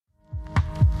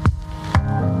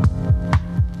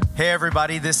Hey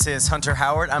everybody, this is Hunter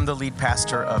Howard. I'm the lead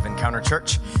pastor of Encounter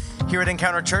Church. Here at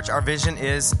Encounter Church, our vision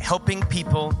is helping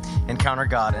people encounter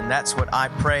God. And that's what I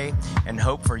pray and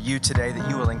hope for you today, that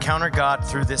you will encounter God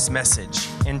through this message.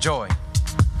 Enjoy.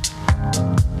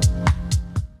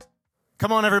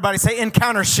 Come on everybody, say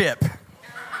encountership.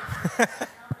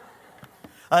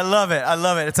 I love it. I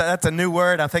love it. That's a new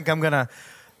word. I think I'm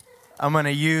gonna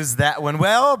use that one.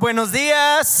 Well, buenos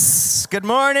dias. Good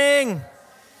morning.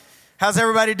 How's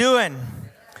everybody doing?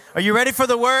 Are you ready for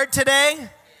the word today?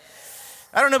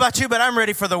 I don't know about you, but I'm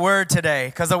ready for the word today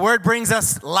because the word brings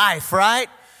us life, right?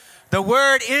 The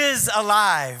word is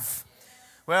alive.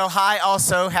 Well, hi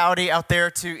also, howdy out there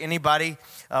to anybody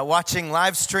watching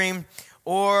live stream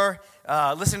or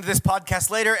listening to this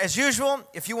podcast later. As usual,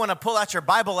 if you want to pull out your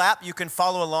Bible app, you can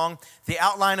follow along the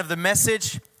outline of the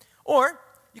message, or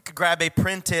you could grab a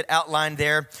printed outline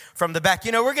there from the back.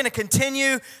 You know, we're going to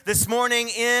continue this morning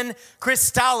in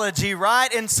Christology,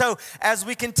 right? And so as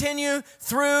we continue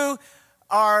through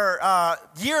our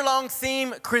year-long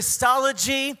theme,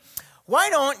 Christology, why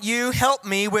don't you help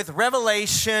me with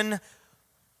Revelation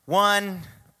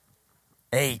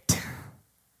 1:8?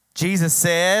 Jesus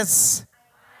says,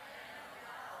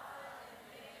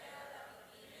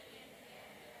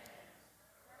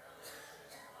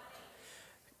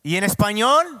 ¿y en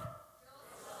español?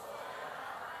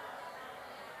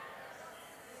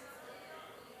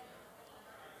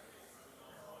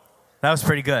 That was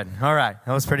pretty good. All right.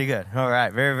 That was pretty good. All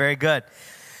right. Very, very good.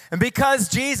 And because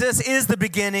Jesus is the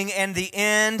beginning and the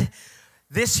end,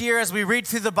 this year as we read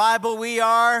through the Bible, we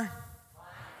are...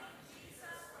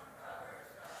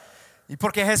 Y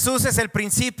porque Jesús es el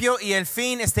principio y el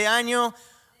fin, este año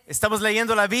estamos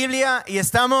leyendo la Biblia y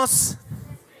estamos...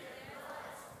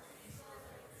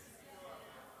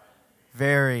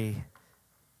 Very,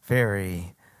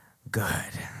 very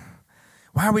good.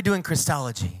 Why are we doing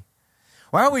Christology?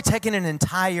 Why are we taking an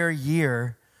entire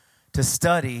year to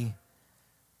study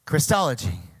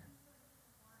Christology?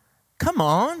 Come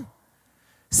on.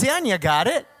 Sianya got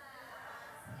it.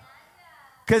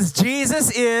 Because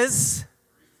Jesus is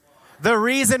the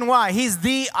reason why. He's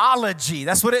the ology.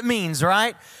 That's what it means,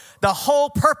 right? The whole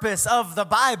purpose of the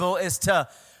Bible is to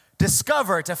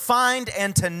discover, to find,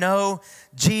 and to know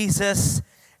Jesus,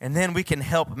 and then we can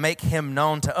help make him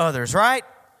known to others, right?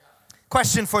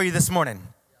 Question for you this morning.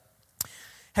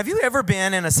 Have you ever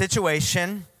been in a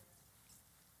situation?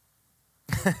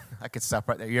 I could stop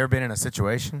right there. You ever been in a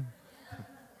situation?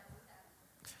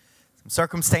 Some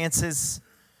circumstances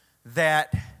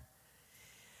that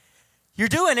you're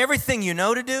doing everything you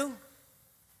know to do,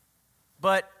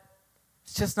 but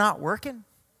it's just not working?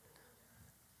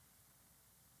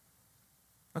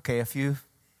 Okay, let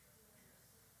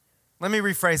me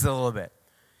rephrase it a little bit.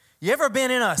 You ever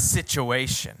been in a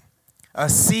situation, a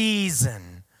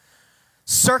season,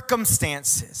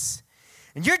 circumstances,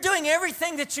 and you're doing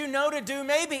everything that you know to do,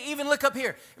 maybe even, look up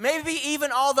here, maybe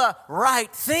even all the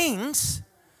right things,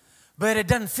 but it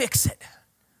doesn't fix it?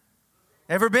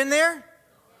 Ever been there?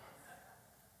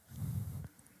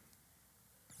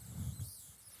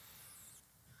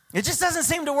 It just doesn't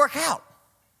seem to work out.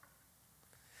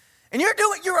 And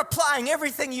you're applying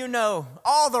everything you know,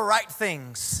 all the right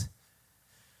things,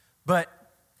 but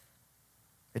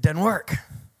it doesn't work.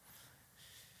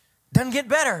 Doesn't get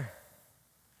better.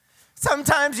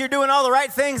 Sometimes you're doing all the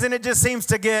right things and it just seems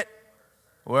to get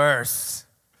worse.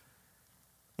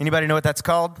 Anybody know what that's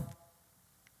called?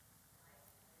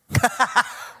 Well,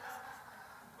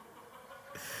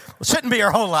 it shouldn't be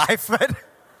your whole life, but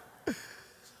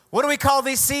what do we call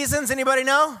these seasons? Anybody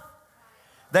know?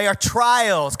 They are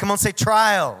trials. Come on, say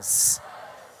trials.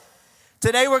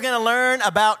 Today we're going to learn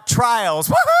about trials.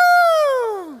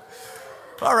 Woohoo!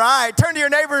 All right, turn to your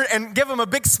neighbor and give them a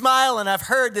big smile. And I've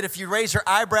heard that if you raise your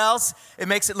eyebrows, it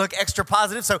makes it look extra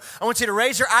positive. So I want you to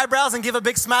raise your eyebrows and give a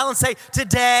big smile and say,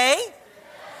 today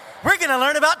we're going to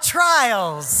learn about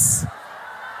trials.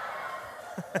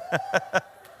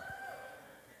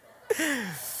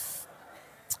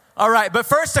 All right, but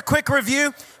first, a quick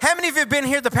review. How many of you have been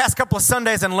here the past couple of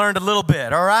Sundays and learned a little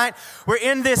bit, all right? We're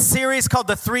in this series called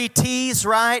the 3 T's,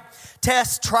 right?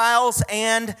 Test, trials,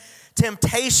 and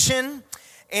temptation.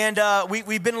 And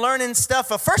we've been learning stuff.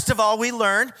 First of all, we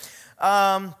learned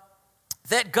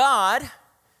that God,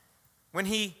 when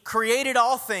he created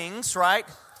all things, right?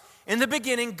 In the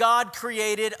beginning, God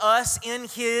created us in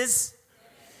his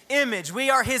image.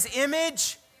 We are his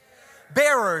image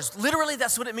bearers. Literally,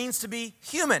 that's what it means to be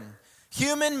human.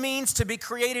 Human means to be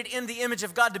created in the image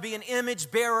of God, to be an image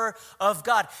bearer of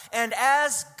God. And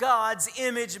as God's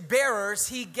image bearers,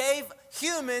 he gave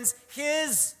humans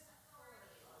his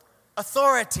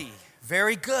authority.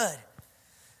 Very good.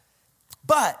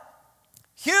 But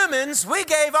humans, we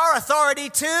gave our authority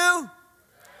to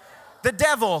the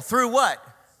devil through what?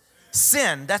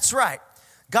 Sin. That's right.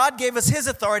 God gave us his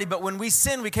authority, but when we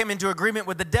sinned, we came into agreement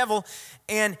with the devil,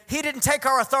 and he didn't take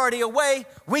our authority away.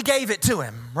 We gave it to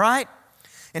him, right?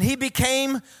 And he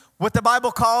became what the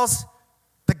Bible calls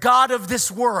the God of this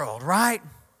world, right?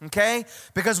 Okay?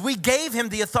 Because we gave him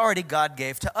the authority God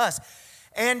gave to us.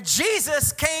 And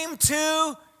Jesus came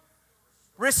to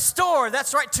restore,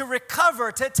 that's right, to recover,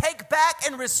 to take back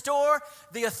and restore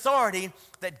the authority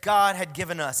that God had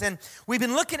given us. And we've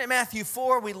been looking at Matthew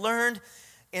 4. We learned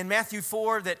in Matthew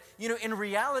 4 that, in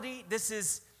reality, this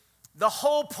is the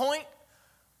whole point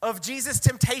of Jesus'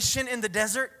 temptation in the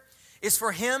desert is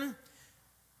for him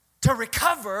to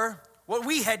recover what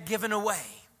we had given away,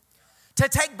 to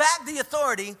take back the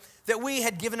authority that we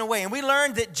had given away. And we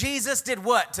learned that Jesus did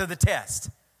what to the test?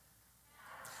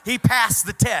 He passed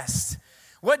the test.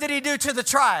 What did he do to the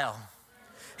trial?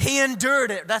 He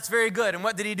endured it. That's very good. And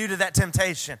what did he do to that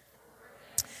temptation?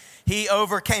 He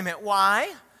overcame it.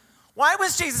 Why? Why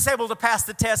was Jesus able to pass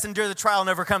the test, endure the trial, and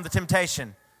overcome the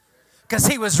temptation? Because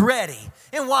he was ready.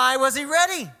 And why was he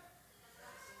ready?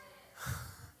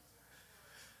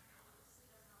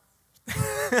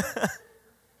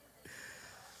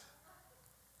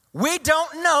 We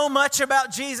don't know much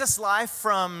about Jesus' life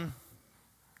from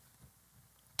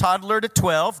toddler to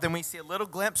 12. Then we see a little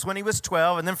glimpse when he was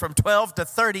 12. And then from 12 to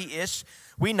 30-ish,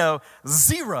 we know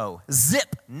zero,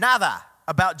 zip, nada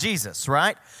about Jesus,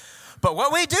 right? But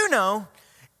what we do know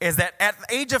is that at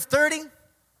the age of 30,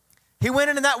 he went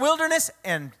into that wilderness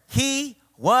and he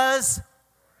was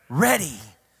ready.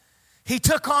 He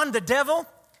took on the devil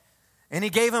and he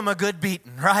gave him a good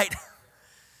beating, right?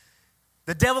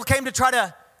 The devil came to try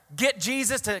to get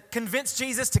Jesus, to convince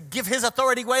Jesus to give his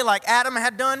authority away like Adam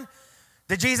had done.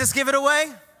 Did Jesus give it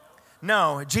away?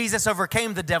 No, Jesus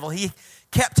overcame the devil. He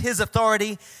kept his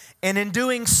authority, and in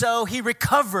doing so, he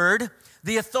recovered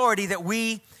the authority that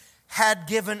we had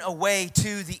given away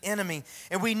to the enemy.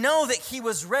 And we know that he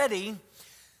was ready.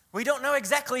 We don't know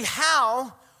exactly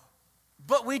how,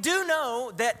 but we do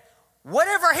know that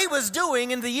whatever he was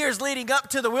doing in the years leading up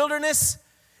to the wilderness,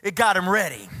 it got him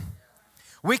ready.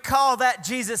 We call that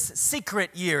Jesus'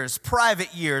 secret years,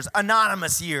 private years,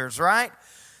 anonymous years, right?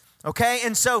 Okay,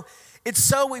 and so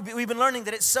we've been learning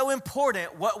that it's so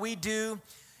important what we do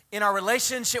in our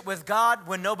relationship with God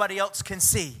when nobody else can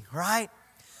see, right?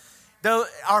 Though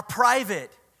our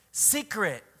private,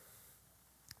 secret,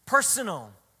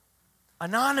 personal,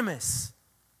 anonymous,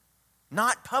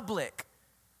 not public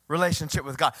relationship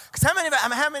with God. Because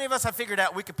how many of us have figured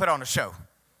out we could put on a show?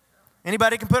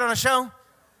 Anybody can put on a show?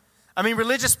 I mean,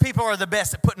 religious people are the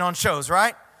best at putting on shows,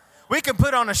 right? We can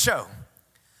put on a show.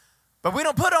 But we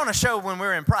don't put on a show when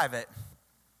we're in private.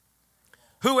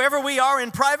 Whoever we are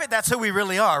in private, that's who we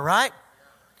really are, right?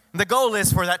 The goal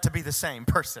is for that to be the same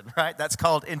person, right? That's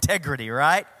called integrity,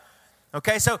 right?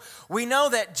 Okay, so we know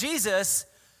that Jesus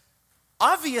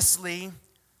obviously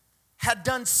had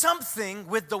done something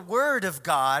with the Word of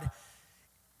God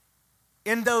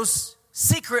in those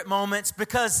secret moments,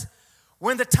 because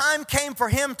when the time came for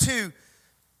him to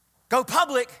go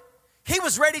public, he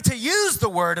was ready to use the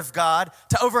Word of God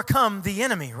to overcome the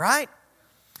enemy, right?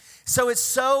 So it's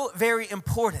so very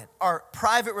important. Our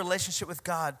private relationship with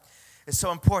God is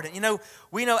so important.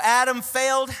 We know Adam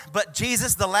failed, but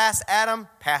Jesus, the last Adam,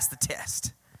 passed the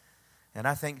test. And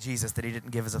I thank Jesus that he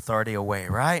didn't give his authority away,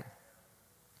 right?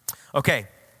 Okay,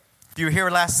 if you were here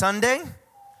last Sunday,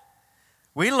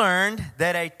 we learned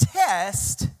that a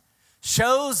test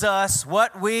shows us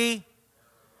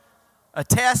a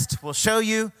test will show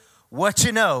you what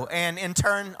you know, and in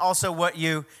turn, also what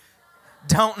you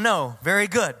don't know. Very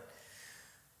good.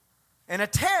 And a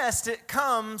test,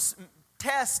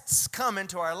 tests come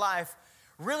into our life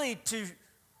really to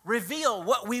reveal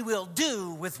what we will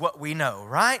do with what we know,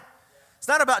 right? It's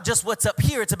not about just what's up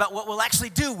here. It's about what we'll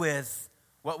actually do with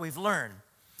what we've learned.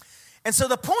 And so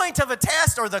the point of a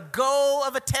test, or the goal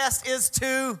of a test, is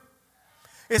to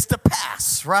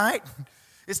pass, right?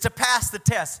 Is to pass the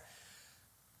test.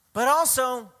 But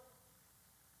also,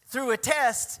 through a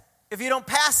test, if you don't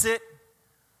pass it,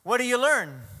 what do you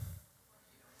learn?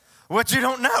 What you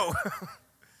don't know.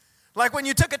 Like when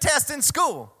you took a test in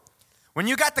school. When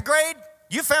you got the grade,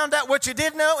 you found out what you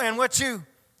did know and what you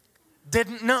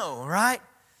didn't know, right?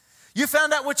 You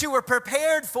found out what you were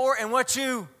prepared for and what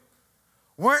you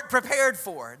weren't prepared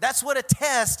for. That's what a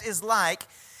test is like.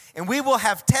 And we will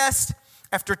have test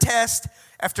after test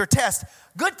after test.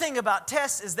 Good thing about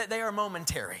tests is that they are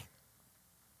momentary.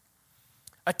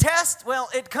 A test, well,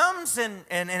 it comes and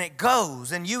it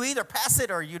goes, and you either pass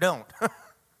it or you don't.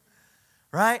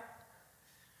 Right?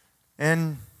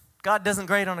 And God doesn't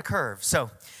grade on a curve.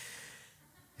 So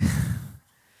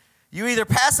you either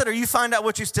pass it or you find out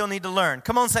what you still need to learn.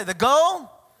 Come on, say the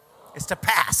goal is to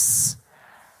pass.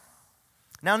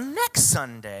 Now, next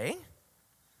Sunday,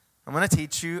 I'm going to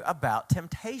teach you about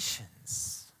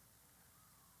temptations.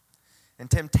 And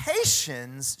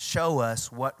temptations show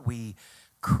us what we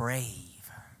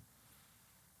crave,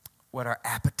 what our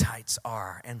appetites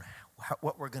are, and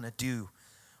what we're going to do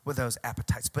with those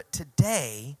appetites. But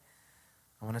today,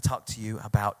 I want to talk to you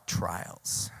about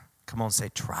trials. Come on, say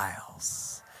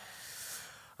trials.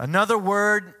 Another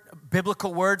word,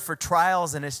 biblical word for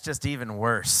trials, and it's just even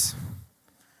worse,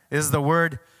 is the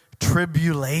word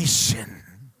tribulation.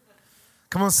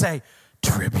 Come on, say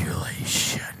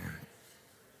tribulation.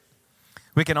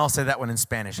 We can all say that one in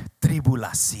Spanish.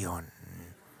 Tribulación.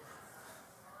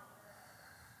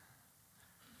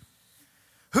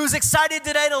 Who's excited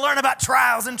today to learn about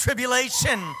trials and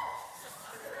tribulation?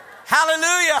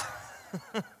 Hallelujah.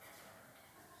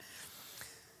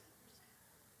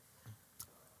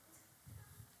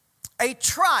 A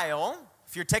trial,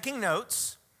 if you're taking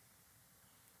notes,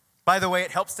 by the way,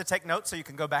 it helps to take notes so you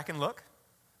can go back and look.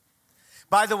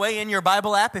 By the way, in your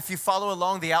Bible app, if you follow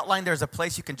along the outline, there's a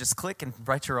place you can just click and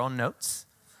write your own notes.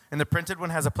 And the printed one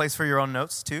has a place for your own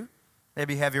notes too.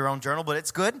 Maybe you have your own journal, but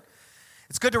it's good.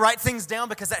 It's good to write things down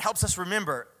because that helps us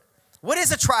remember. What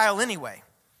is a trial anyway?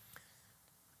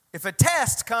 If a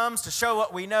test comes to show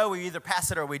what we know, we either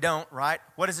pass it or we don't, right?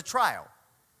 What is a trial?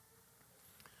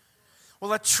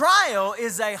 Well, a trial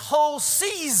is a whole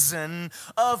season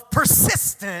of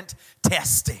persistent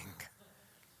testing.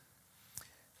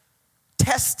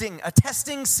 A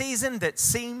testing season that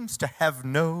seems to have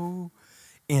no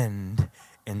end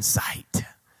in sight.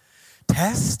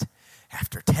 Test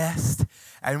after test.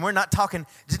 And we're not talking,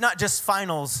 it's not just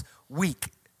finals week,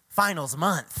 finals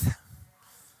month.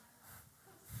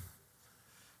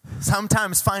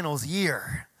 Sometimes finals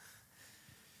year.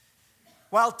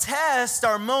 While tests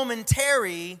are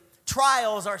momentary,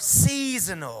 trials are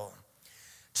seasonal.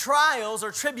 Trials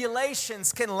or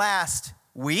tribulations can last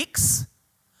weeks,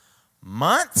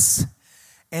 months,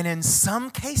 and in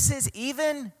some cases,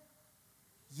 even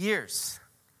years.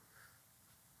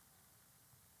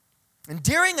 And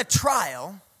during a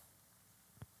trial,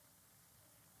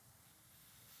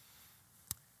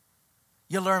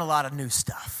 you learn a lot of new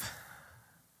stuff.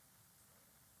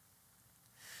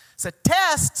 So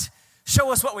tests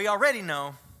show us what we already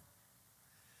know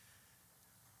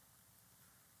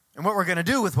and what we're going to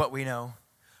do with what we know.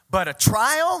 But a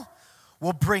trial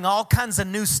will bring all kinds of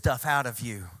new stuff out of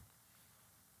you,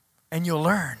 and you'll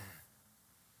learn.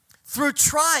 Through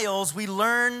trials, we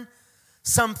learn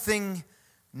something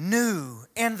new.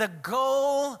 And the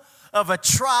goal of a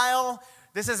trial,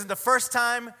 this isn't the first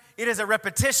time, it is a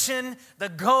repetition. The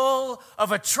goal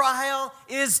of a trial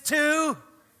is to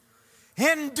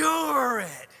endure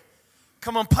it.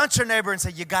 Come on, punch your neighbor and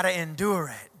say, you got to endure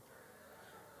it.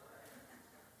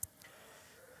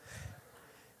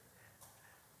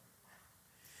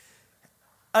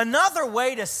 Another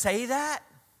way to say that,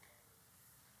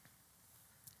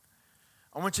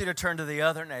 I want you to turn to the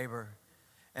other neighbor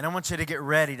and I want you to get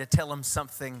ready to tell them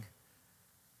something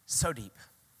so deep.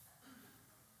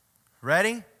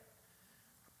 Ready?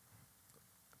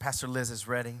 Pastor Liz is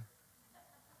ready.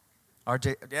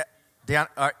 RJ, yeah, Deanna,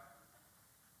 all right.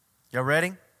 Y'all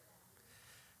ready?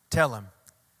 Tell them.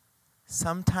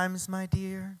 Sometimes, my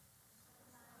dear,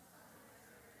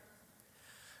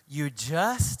 you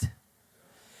just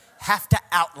have to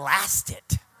outlast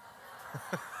it.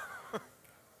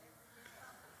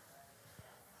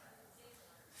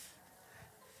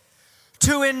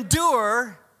 To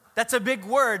endure, that's a big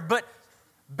word, but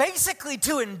basically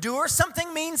to endure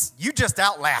something means you just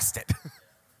outlast it.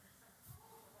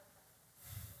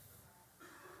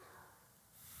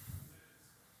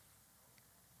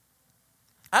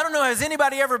 I don't know, has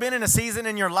anybody ever been in a season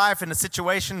in your life, in a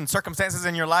situation, and circumstances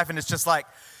in your life, and it's just like,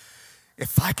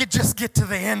 if I could just get to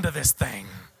the end of this thing.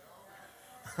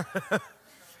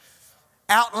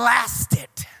 Outlast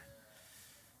it.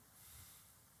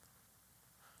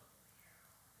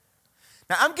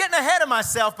 Now, I'm getting ahead of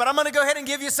myself, but I'm going to go ahead and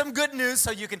give you some good news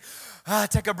so you can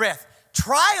take a breath.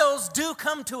 Trials do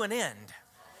come to an end.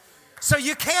 So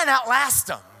you can outlast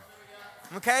them.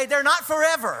 Okay? They're not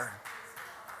forever.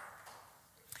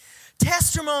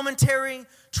 Tests are momentary.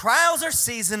 Trials are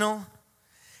seasonal.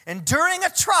 And during a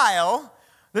trial,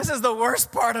 this is the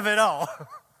worst part of it all.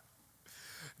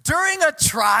 During a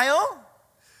trial,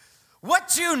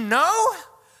 what you know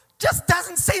just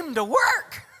doesn't seem to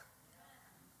work.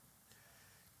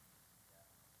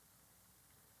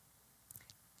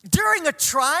 During a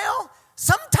trial,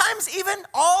 sometimes even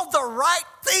all the right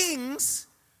things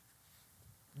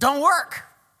don't work.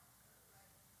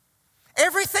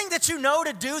 Everything that you know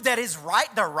to do that is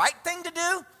right, the right thing to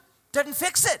do, doesn't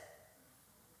fix it.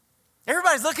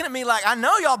 Everybody's looking at me like, I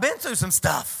know y'all been through some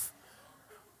stuff.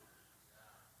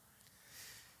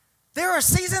 There are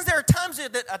seasons, there are times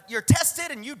that you're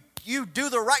tested and you do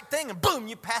the right thing and boom,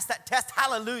 you pass that test.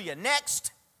 Hallelujah.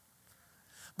 Next.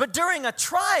 But during a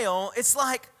trial, it's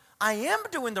like, I am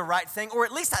doing the right thing, or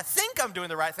at least I think I'm doing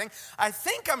the right thing. I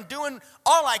think I'm doing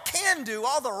all I can do,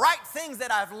 all the right things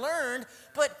that I've learned,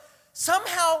 but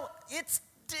somehow it's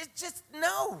just,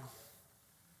 no.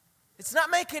 It's not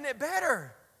making it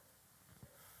better.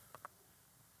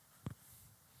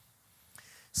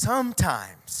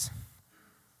 Sometimes,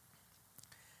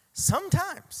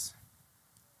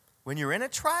 when you're in a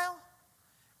trial,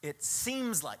 it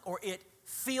seems like, or it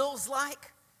feels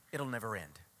like, it'll never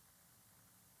end.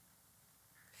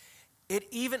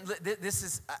 This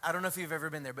is, I don't know if you've ever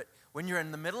been there, but when you're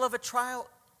in the middle of a trial,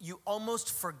 you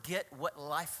almost forget what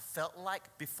life felt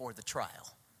like before the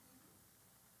trial.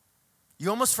 You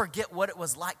almost forget what it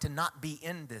was like to not be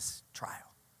in this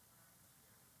trial.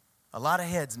 A lot of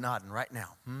heads nodding right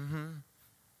now. Mm-hmm.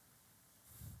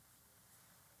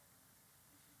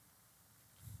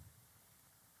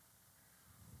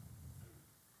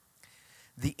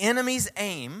 The enemy's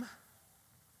aim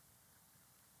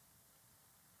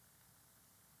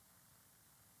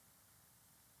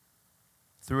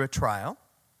through a trial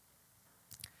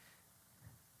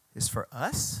is for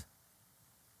us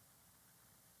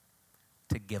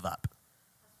to give up.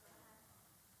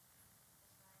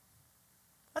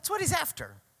 That's what he's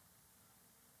after.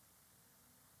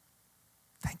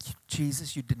 Thank you,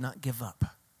 Jesus, you did not give up.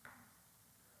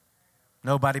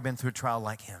 Nobody been through a trial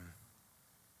like him.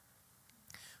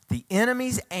 The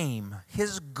enemy's aim,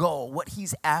 his goal, what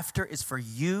he's after is for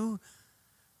you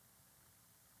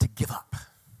to give up.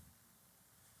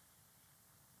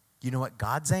 You know what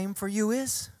God's aim for you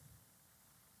is?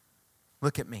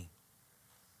 Look at me.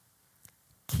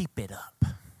 Keep it up.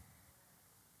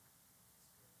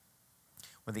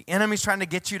 When the enemy's trying to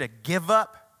get you to give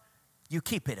up, you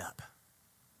keep it up.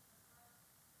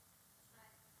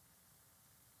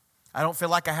 I don't feel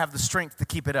like I have the strength to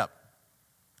keep it up.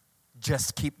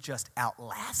 Just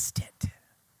outlast it.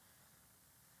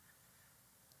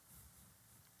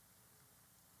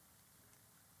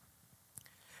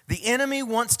 The enemy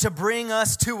wants to bring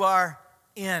us to our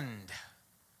end.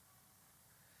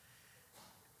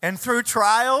 And through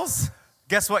trials,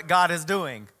 guess what God is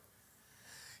doing?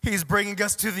 He's bringing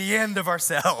us to the end of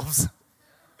ourselves.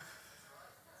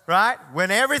 Right? When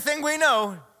everything we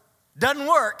know doesn't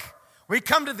work, we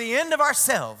come to the end of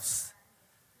ourselves.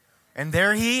 And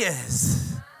there he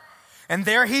is. And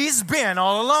there he's been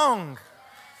all along.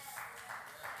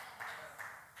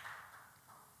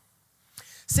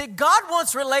 See, God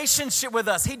wants relationship with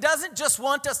us. He doesn't just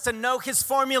want us to know his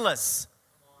formulas.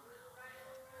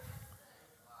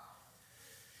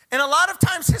 And a lot of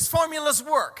times his formulas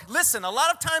work. Listen, a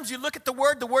lot of times you look at the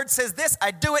word says this,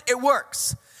 I do it, it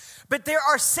works. But there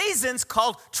are seasons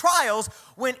called trials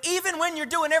when even when you're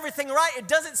doing everything right, it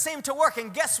doesn't seem to work.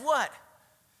 And guess what?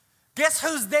 Guess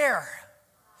who's there?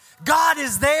 God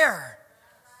is there.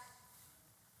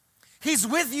 He's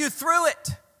with you through it.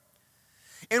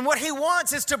 And what he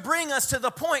wants is to bring us to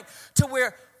the point to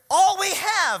where all we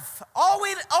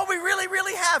really,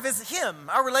 really have is him,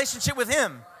 our relationship with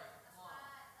him.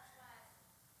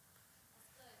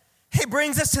 He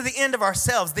brings us to the end of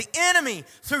ourselves. The enemy,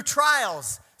 through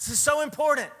trials, this is so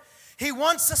important. He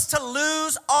wants us to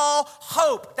lose all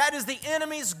hope. That is the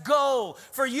enemy's goal,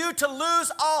 for you to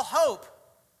lose all hope.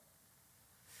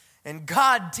 And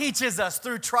God teaches us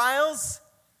through trials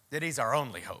that he's our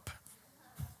only hope.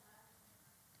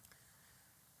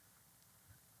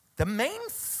 The main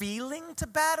feeling to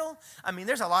battle,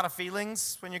 there's a lot of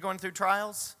feelings when you're going through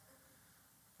trials.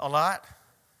 A lot.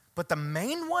 But the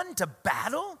main one to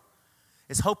battle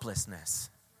is hopelessness.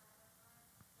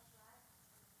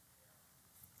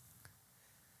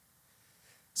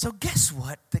 So guess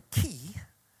what the key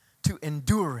to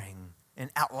enduring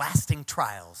and outlasting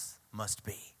trials must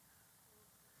be?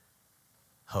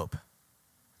 Hope.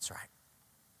 That's right.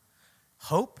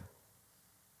 Hope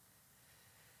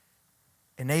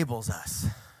enables us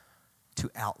to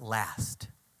outlast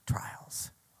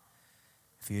trials.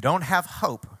 If you don't have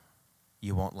hope,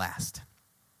 you won't last.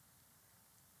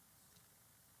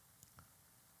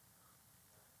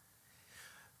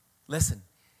 Listen,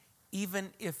 even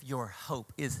if your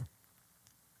hope is,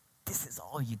 this is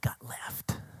all you got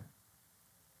left,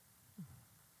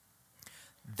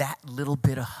 that little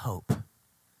bit of hope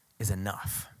is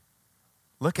enough.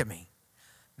 Look at me.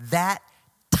 that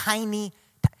tiny,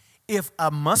 if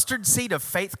a mustard seed of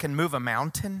faith can move a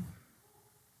mountain,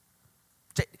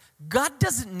 God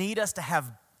doesn't need us to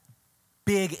have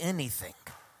big anything.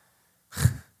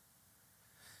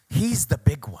 He's the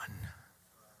big one.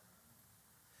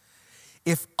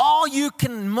 If all you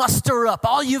can muster up,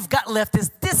 all you've got left is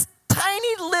this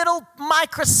tiny little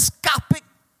microscopic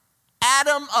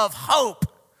atom of hope,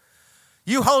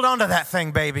 you hold on to that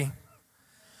thing, baby.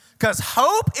 Because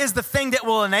hope is the thing that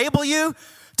will enable you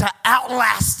to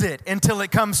outlast it until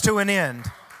it comes to an end.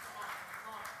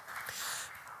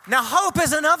 Now, hope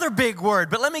is another big word,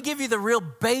 but let me give you the real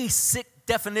basic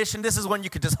definition. This is one you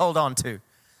could just hold on to.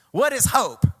 What is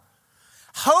hope?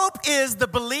 Hope is the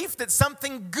belief that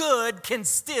something good can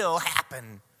still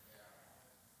happen.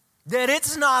 That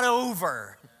it's not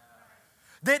over.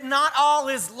 That not all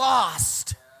is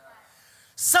lost.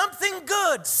 Something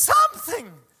good,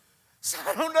 something,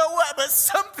 I don't know what, but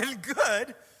something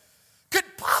good could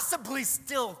possibly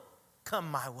still come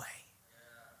my way.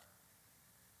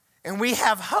 And we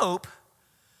have hope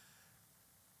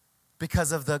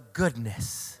because of the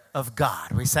goodness of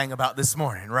God we sang about this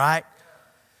morning, right?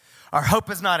 Our hope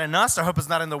is not in us. Our hope is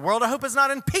not in the world. Our hope is not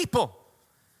in people.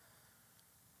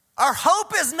 Our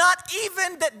hope is not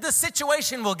even that the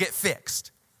situation will get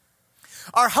fixed.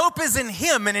 Our hope is in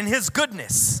Him and in His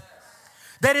goodness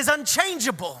that is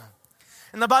unchangeable.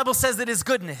 And the Bible says that His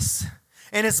goodness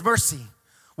and His mercy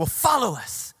will follow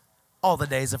us all the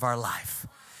days of our life,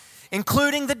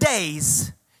 including the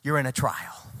days you're in a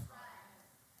trial.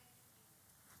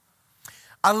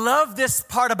 I love this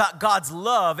part about God's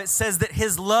love. It says that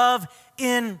His love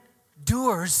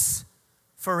endures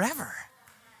forever.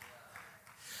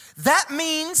 That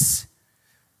means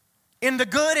in the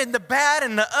good and the bad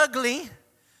and the ugly,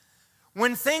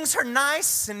 when things are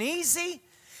nice and easy,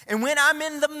 and when I'm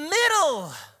in the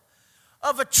middle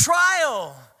of a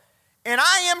trial and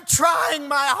I am trying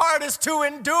my hardest to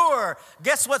endure,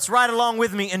 guess what's right along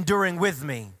with me, enduring with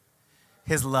me?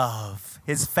 His love,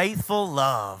 His faithful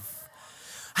love.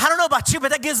 I don't know about you,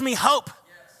 but that gives me hope.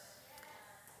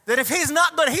 That if He's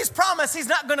promised He's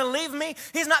not going to leave me.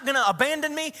 He's not going to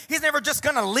abandon me. He's never just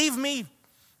going to leave me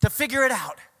to figure it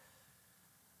out.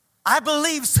 I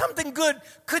believe something good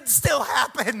could still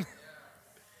happen.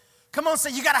 Come on,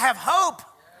 say you got to have hope.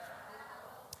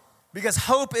 Because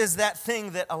hope is that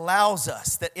thing that allows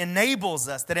us, that enables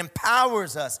us, that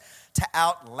empowers us to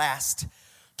outlast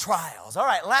trials. All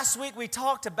right, last week we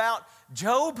talked about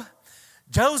Job,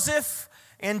 Joseph,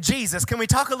 and Jesus. Can we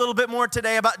talk a little bit more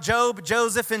today about Job,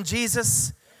 Joseph, and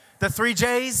Jesus? The 3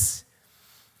 J's.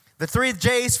 The 3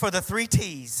 J's for the 3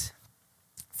 T's.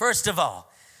 First of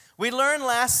all, we learned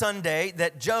last Sunday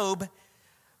that Job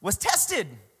was tested.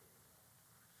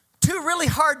 2 really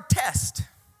hard tests.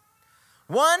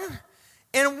 One,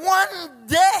 in one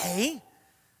day,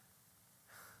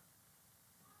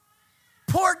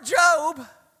 poor Job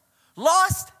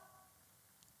lost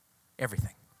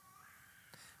everything.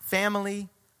 Family,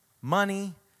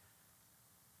 money,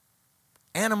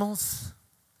 animals,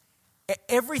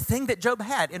 everything that Job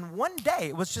had. In one day,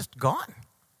 it was just gone.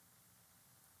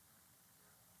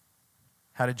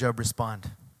 How did Job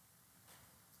respond?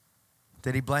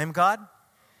 Did he blame God?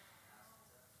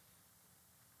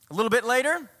 A little bit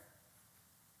later,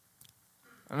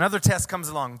 another test comes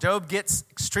along. Job gets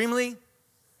extremely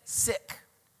sick.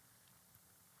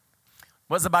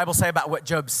 What does the Bible say about what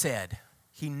Job said?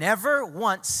 He never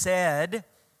once said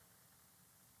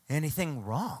anything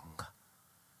wrong.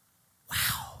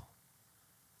 Wow.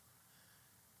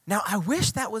 Now, I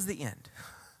wish that was the end.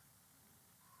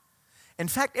 In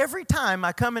fact, every time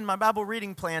I come in my Bible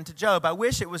reading plan to Job, I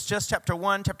wish it was just chapter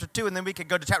 1, chapter 2, and then we could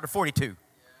go to chapter 42.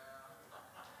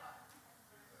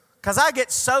 Because I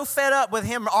get so fed up with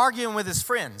him arguing with his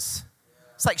friends.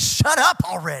 It's like, shut up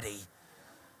already.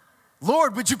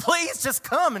 Lord, would you please just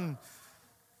come and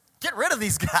get rid of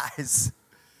these guys?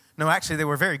 No, actually, they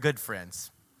were very good friends.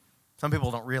 Some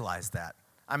people don't realize that.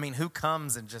 I mean, who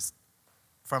comes and just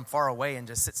from far away and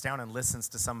just sits down and listens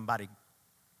to somebody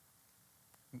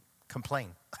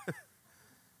complain?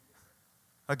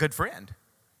 A good friend.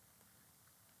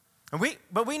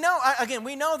 But we know, again,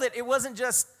 we know that it wasn't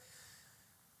just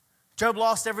Job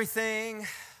lost everything.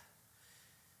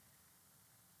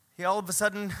 He all of a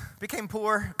sudden became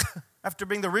poor after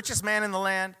being the richest man in the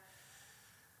land.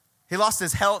 He lost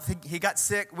his health. He got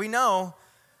sick. We know.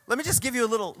 Let me just give you a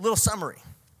little summary.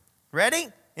 Ready?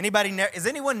 Has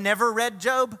anyone never read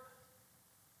Job?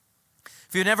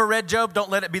 If you've never read Job, don't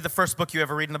let it be the first book you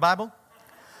ever read in the Bible.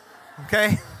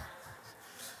 Okay?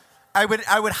 I would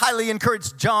highly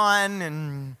encourage John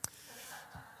and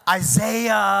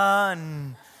Isaiah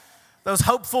and those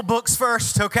hopeful books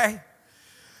first, okay?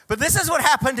 But this is what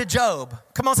happened to Job.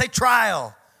 Come on, say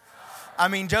trial. I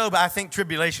mean, Job, I think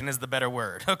tribulation is the better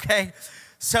word, okay?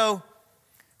 So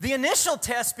the initial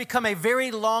tests become a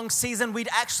very long season. We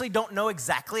actually don't know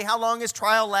exactly how long his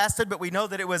trial lasted, but we know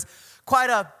that it was quite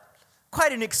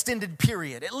an extended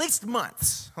period, at least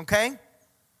months, okay?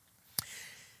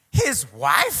 His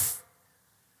wife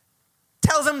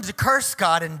tells him to curse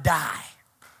God and die.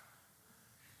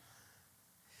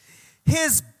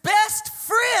 His best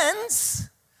friends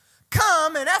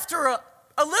come, and after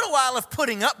a little while of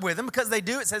putting up with him, because they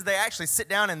do, it says they actually sit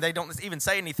down and they don't even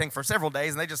say anything for several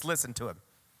days, and they just listen to him.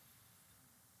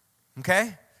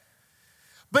 Okay?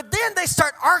 But then they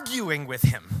start arguing with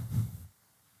him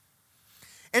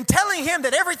and telling him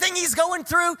that everything he's going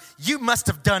through, you must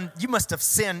have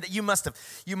sinned, you must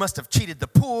have cheated the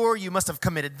poor, you must have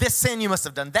committed this sin, you must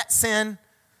have done that sin.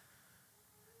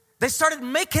 They started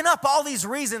making up all these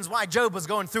reasons why Job was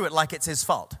going through it like it's his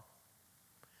fault.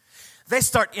 They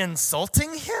start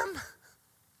insulting him.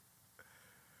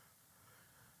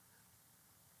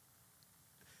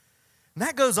 And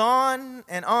that goes on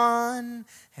and on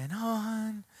and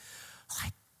on,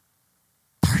 like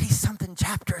 30-something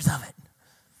chapters of it.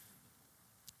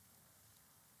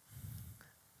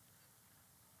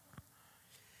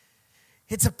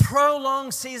 It's a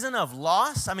prolonged season of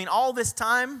loss. I mean, all this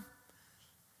time,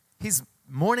 he's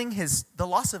mourning the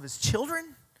loss of his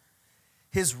children,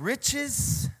 his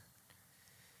riches,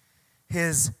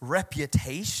 his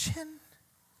reputation.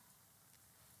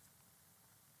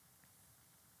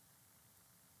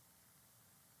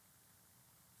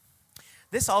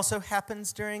 This also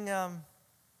happens during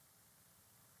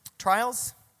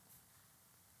trials.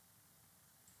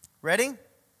 Ready?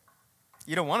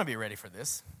 You don't want to be ready for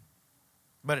this,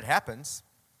 but it happens.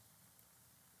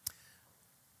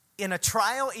 In a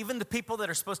trial, even the people that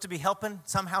are supposed to be helping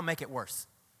somehow make it worse.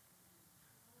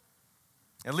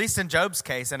 At least in Job's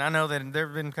case, and I know that there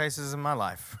have been cases in my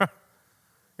life.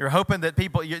 You're hoping that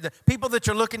the people that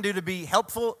you're looking to be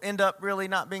helpful end up really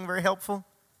not being very helpful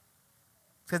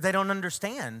because they don't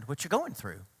understand what you're going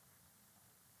through.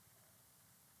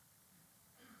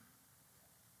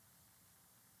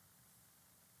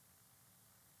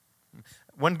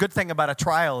 One good thing about a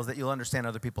trial is that you'll understand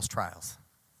other people's trials,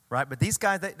 right? But these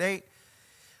guys, they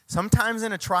sometimes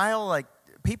in a trial, like,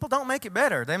 people don't make it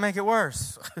better. They make it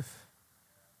worse.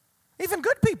 Even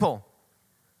good people.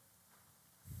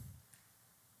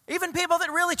 Even people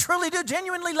that really, truly do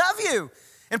genuinely love you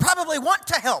and probably want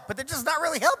to help, but they're just not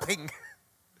really helping.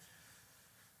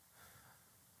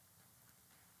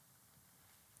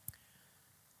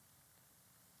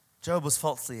 Job was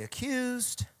falsely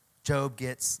accused. Job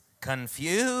gets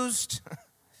confused.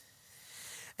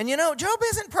 And you know, Job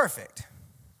isn't perfect.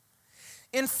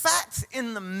 In fact,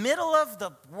 in the middle of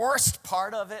the worst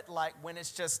part of it, like when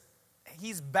it's just,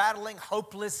 he's battling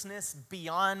hopelessness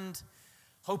beyond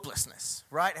hopelessness,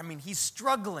 right? I mean, he's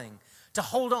struggling to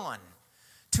hold on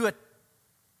to a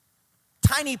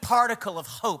tiny particle of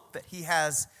hope that he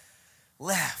has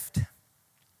left. And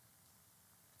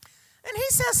he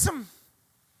says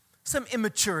some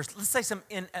immature, let's say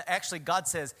actually God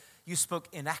says, you spoke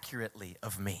inaccurately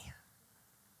of me.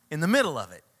 In the middle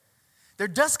of it. There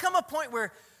does come a point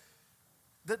where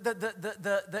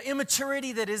the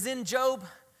immaturity that is in Job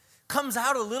comes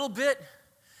out a little bit.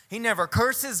 He never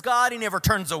curses God. He never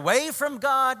turns away from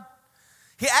God.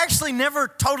 He actually never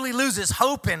totally loses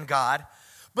hope in God.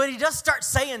 But he does start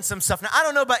saying some stuff. Now, I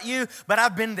don't know about you, but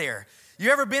I've been there. You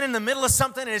ever been in the middle of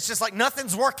something and it's just like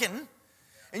nothing's working?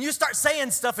 And you start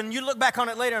saying stuff and you look back on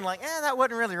it later and like, that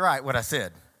wasn't really right what I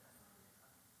said.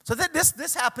 So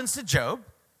this happens to Job,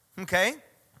 okay?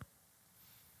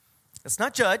 Let's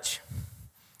not judge.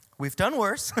 We've done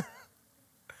worse. But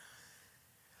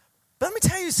let me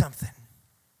tell you something.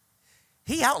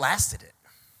 He outlasted it.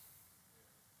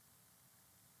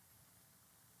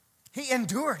 He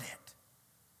endured it.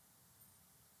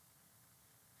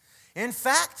 In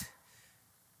fact,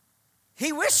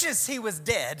 he wishes he was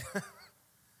dead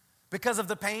because of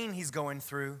the pain he's going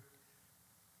through.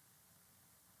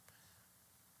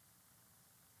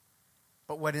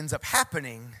 But what ends up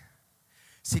happening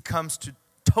is he comes to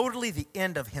totally the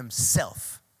end of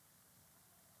himself.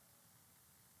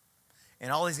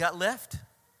 And all he's got left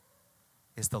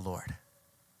is the Lord.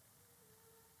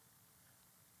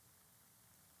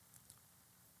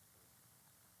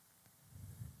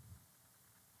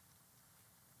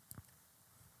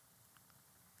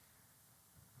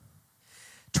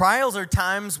 Trials are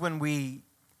times when we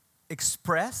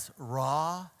express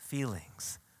raw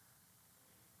feelings.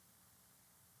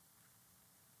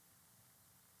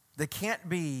 They can't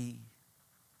be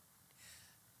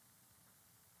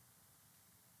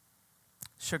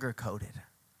sugar-coated.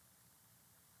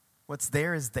 What's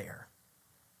there is there.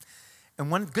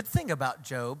 And one good thing about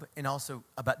Job, and also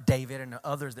about David and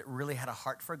others that really had a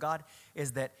heart for God,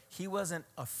 is that he wasn't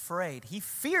afraid. He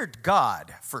feared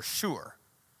God for sure,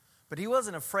 but he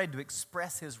wasn't afraid to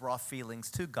express his raw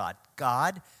feelings to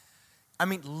God.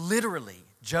 Literally,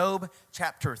 Job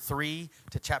chapter 3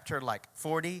 to chapter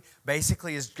 40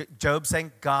 basically is Job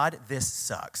saying, God, this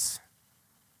sucks.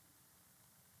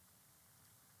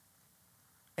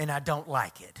 And I don't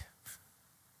like it.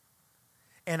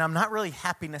 And I'm not really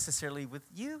happy necessarily with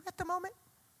you at the moment.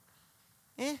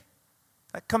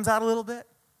 That comes out a little bit.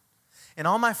 And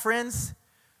all my friends,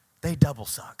 they double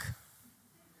suck.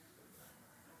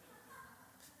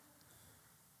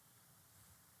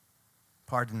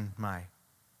 Pardon my,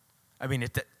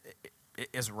 it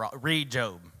is raw. Read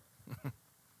Job.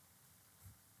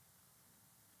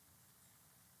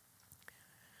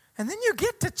 And then you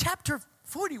get to chapter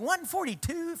 41,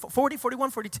 42, 40,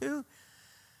 41, 42.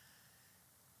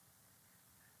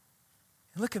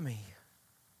 Look at me.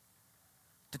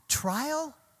 The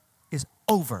trial is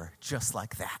over just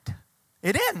like that.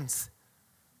 It ends.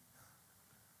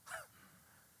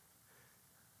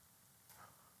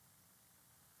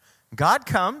 God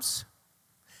comes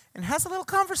and has a little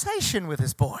conversation with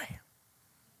his boy.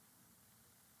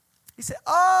 He said,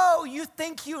 oh, you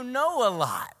think you know a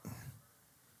lot.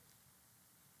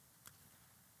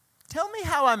 Tell me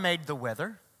how I made the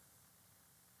weather.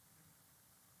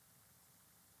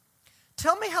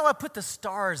 Tell me how I put the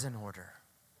stars in order.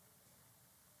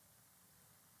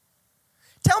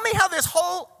 Tell me how this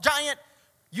whole giant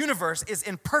universe is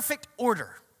in perfect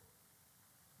order.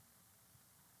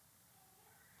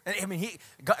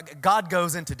 God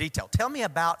goes into detail. Tell me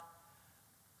about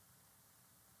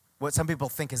what some people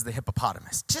think is the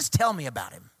hippopotamus. Just tell me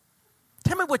about him.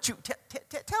 Tell me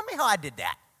tell me how I did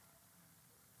that.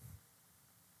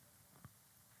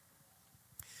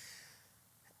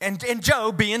 And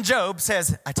Job, being Job,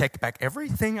 says, I take back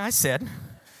everything I said.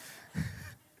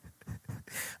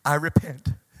 I repent.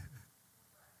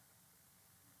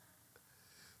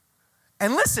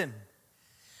 And listen,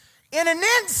 in an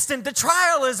instant, the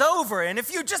trial is over. And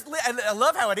if you I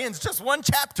love how it ends, just one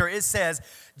chapter, it says,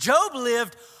 Job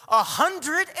lived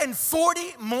 140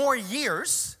 more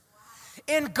years,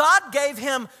 and God gave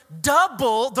him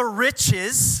double the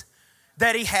riches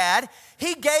that he had.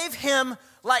 He gave him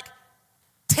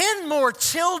 10 more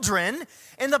children,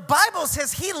 and the Bible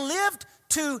says he lived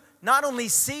to not only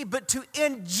see, but to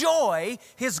enjoy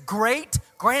his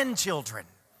great-grandchildren.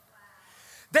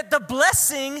 That the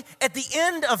blessing at the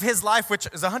end of his life, which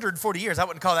is 140 years, I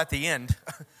wouldn't call that the end,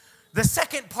 the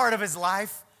second part of his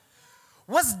life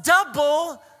was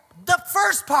double the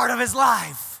first part of his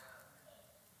life.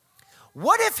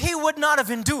 What if he would not have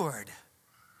endured?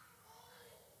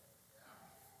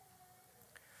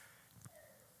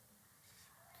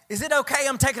 Is it okay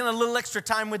I'm taking a little extra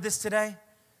time with this today?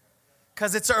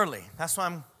 Because it's early. That's why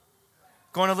I'm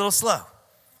going a little slow.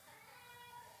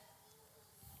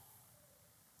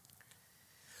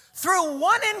 Through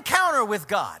one encounter with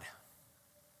God,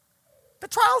 the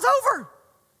trial's over.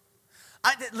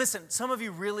 Listen, some of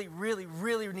you really, really,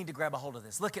 really need to grab a hold of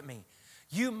this. Look at me.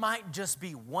 You might just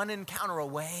be one encounter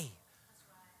away.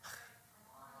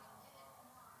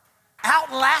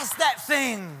 Outlast that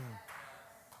thing.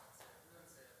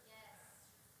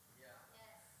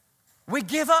 We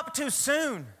give up too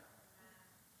soon.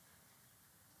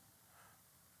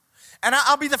 And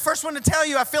I'll be the first one to tell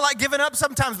you, I feel like giving up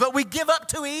sometimes, but we give up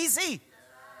too easy.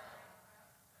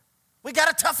 We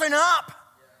got to toughen up.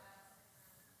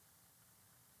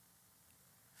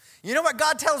 You know what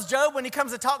God tells Job when he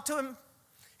comes to talk to him?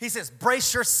 He says,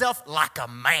 brace yourself like a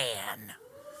man.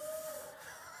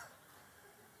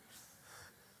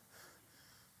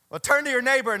 Well, turn to your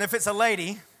neighbor, and if it's a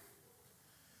lady,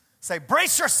 say,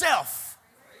 brace yourself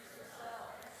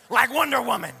like Wonder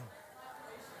Woman.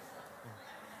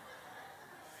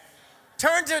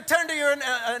 Turn to your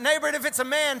neighbor, and if it's a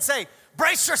man, say,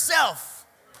 brace yourself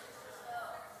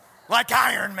like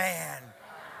Iron Man.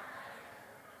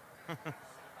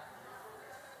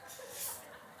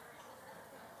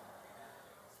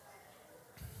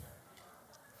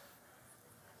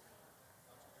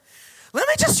 Let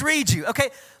me just read you, okay?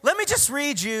 Let me just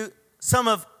read you some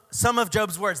of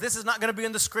Job's words. This is not going to be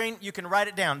on the screen. You can write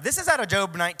it down. This is out of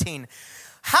Job 19.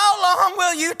 How long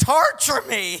will you torture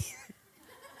me?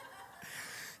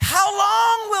 How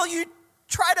long will you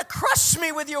try to crush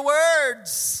me with your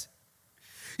words?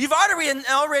 You've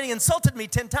already insulted me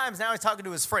 10 times. Now he's talking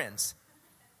to his friends.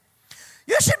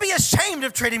 You should be ashamed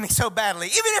of treating me so badly.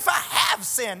 Even if I have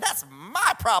sinned, that's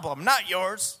my problem, not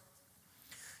yours.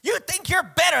 You think you're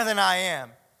better than I am.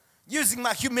 using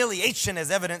my humiliation as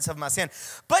evidence of my sin.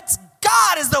 But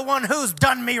God is the one who's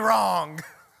done me wrong.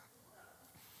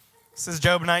 This is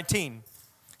Job 19.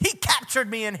 He captured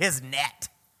me in his net.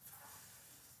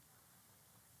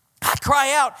 I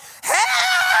cry out,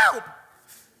 help!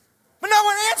 But no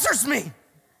one answers me.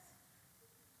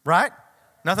 Right?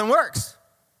 Nothing works.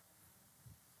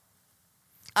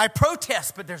 I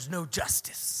protest, but there's no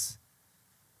justice.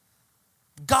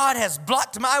 God has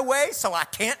blocked my way, so I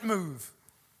can't move.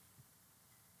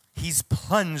 He's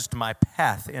plunged my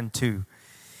path into,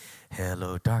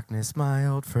 hello, darkness, my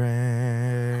old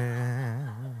friend.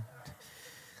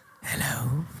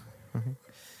 Hello.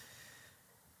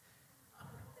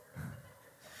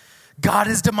 God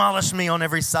has demolished me on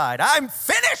every side. I'm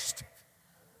finished.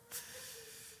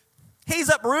 He's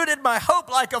uprooted my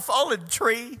hope like a fallen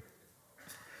tree.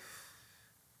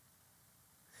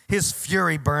 His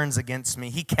fury burns against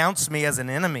me. He counts me as an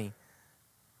enemy.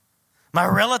 My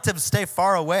relatives stay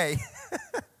far away.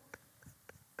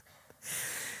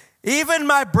 Even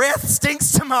my breath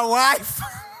stinks to my wife.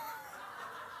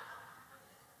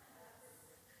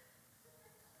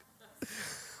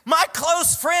 My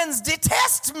close friends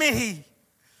detest me.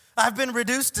 I've been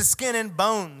reduced to skin and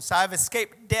bones. I've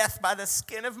escaped death by the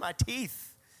skin of my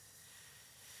teeth.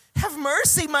 Have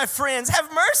mercy, my friends.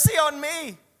 Have mercy on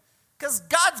me, because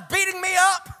God's beating me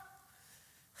up.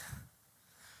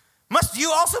 Must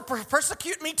you also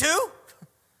persecute me too?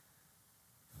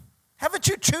 Haven't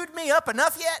you chewed me up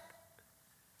enough yet?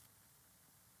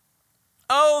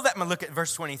 Oh, that, look at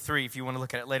verse 23 if you want to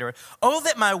look at it later. Oh,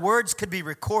 that my words could be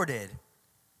recorded.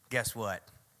 Guess what?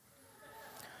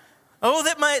 Oh,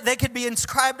 that they could be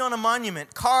inscribed on a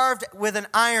monument, carved with an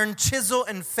iron chisel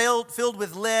and filled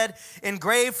with lead,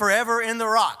 engraved forever in the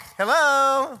rock.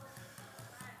 Hello?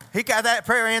 He got that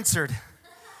prayer answered.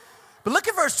 But look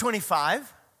at verse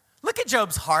 25. Look at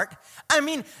Job's heart. I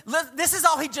mean, this is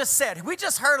all he just said. We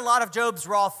just heard a lot of Job's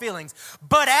raw feelings.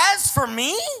 But as for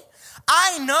me,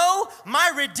 I know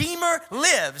my Redeemer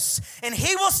lives, and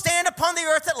he will stand upon the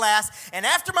earth at last, and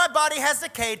after my body has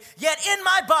decayed, yet in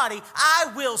my body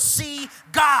I will see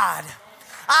God.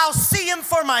 I'll see him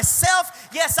for myself.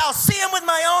 Yes, I'll see him with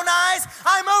my own eyes.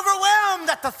 I'm overwhelmed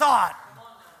at the thought.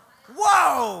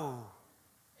 Whoa.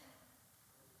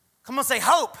 Come on, say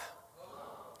hope.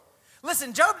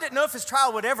 Listen, Job didn't know if his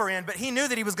trial would ever end, but he knew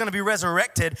that he was going to be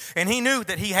resurrected, and he knew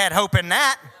that he had hope in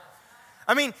that.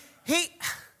 I mean, he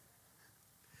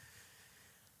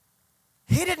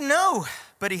didn't know,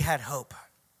 but he had hope.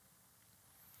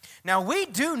 Now, we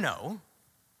do know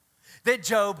that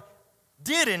Job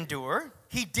did endure.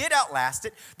 He did outlast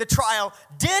it. The trial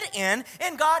did end,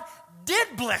 and God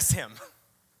did bless him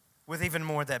with even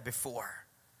more than before.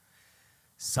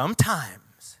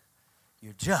 Sometimes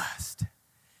you just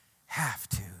have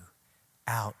to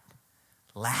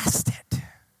outlast it.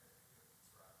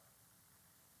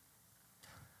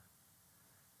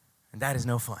 And that is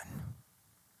no fun.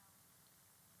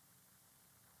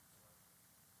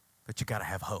 But you got to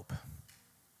have hope.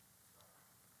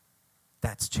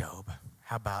 That's Job.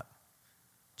 How about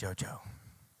Jojo?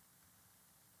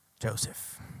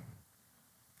 Joseph.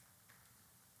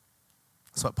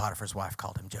 That's what Potiphar's wife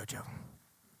called him, Jojo.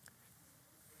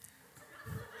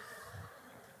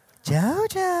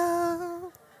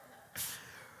 Jojo.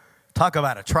 Talk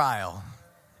about a trial.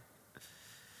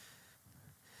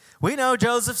 We know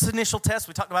Joseph's initial test.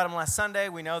 We talked about him last Sunday.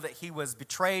 We know that he was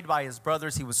betrayed by his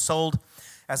brothers. He was sold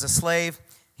as a slave.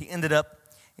 He ended up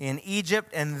in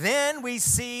Egypt. And then we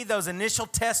see those initial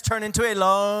tests turn into a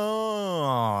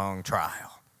long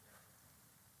trial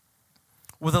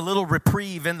with a little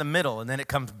reprieve in the middle, and then it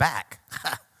comes back.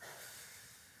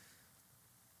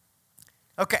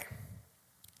 Okay.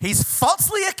 He's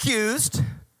falsely accused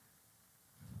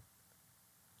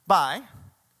by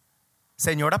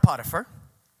Senora Potiphar.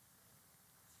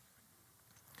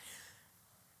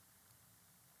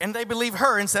 And they believe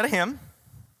her instead of him.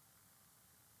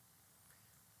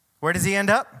 Where does he end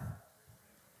up?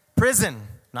 Prison.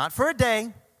 Not for a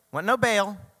day. Want no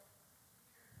bail.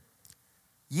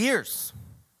 Years.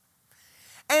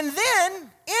 And then,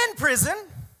 in prison,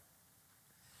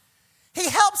 he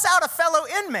helps out a fellow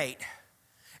inmate.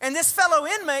 And this fellow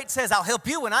inmate says, I'll help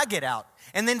you when I get out.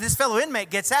 And then this fellow inmate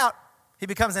gets out. He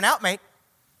becomes an outmate.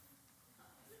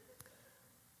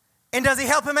 And does he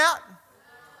help him out?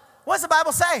 What does the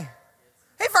Bible say?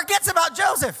 He forgets about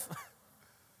Joseph.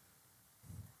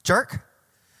 Jerk.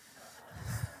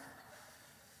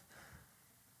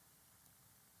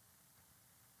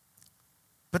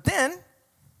 But then,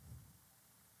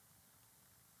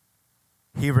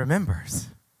 he remembers.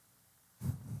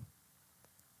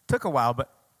 Took a while,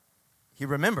 but he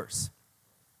remembers.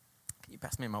 Can you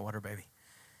pass me my water, baby?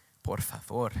 Por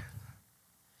favor.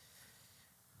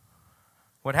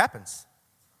 What happens?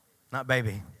 Not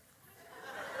baby.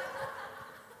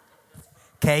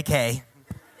 KK.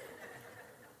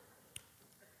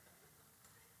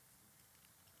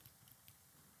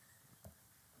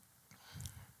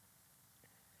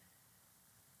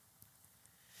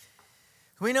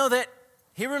 We know that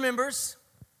he remembers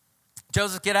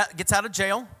Joseph gets out of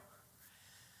jail.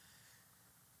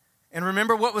 And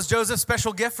remember, what was Joseph's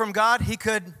special gift from God? He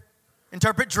could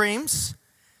interpret dreams.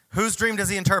 Whose dream does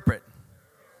he interpret?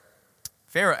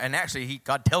 Pharaoh. And actually,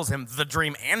 God tells him the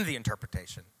dream and the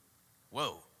interpretation.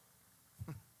 Whoa.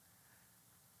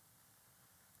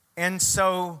 And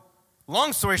so,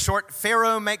 long story short,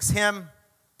 Pharaoh makes him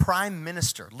prime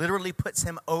minister, literally puts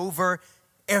him over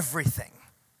everything.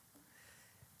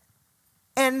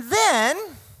 And then,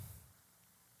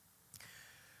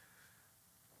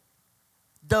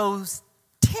 those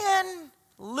 10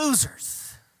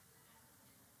 losers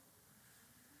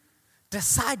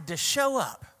decide to show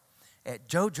up at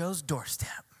JoJo's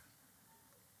doorstep.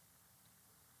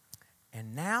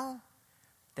 And now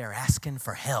they're asking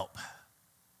for help.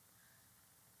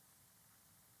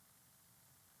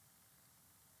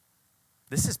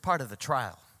 This is part of the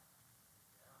trial.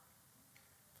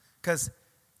 Because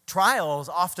trials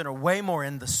often are way more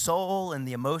in the soul and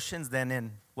the emotions than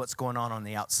in what's going on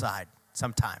the outside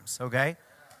sometimes, okay?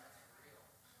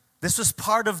 This was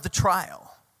part of the trial.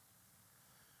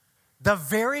 The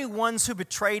very ones who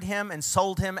betrayed him and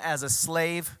sold him as a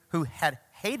slave, who had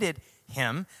hated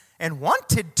him and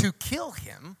wanted to kill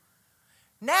him,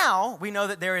 now we know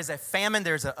that there is a famine,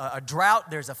 there's a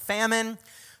drought, there's a famine.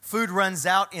 Food runs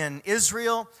out in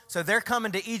Israel, so they're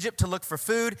coming to Egypt to look for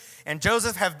food. And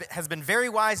Joseph has been very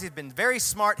wise. He's been very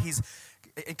smart. He's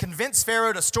convinced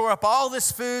Pharaoh to store up all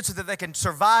this food so that they can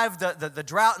survive the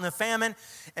drought and the famine.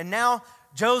 And now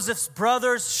Joseph's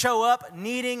brothers show up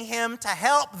needing him to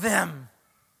help them.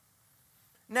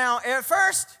 Now, at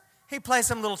first, he plays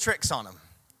some little tricks on them.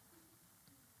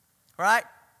 Right?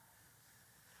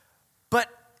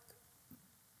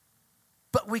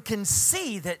 But we can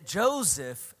see that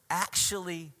Joseph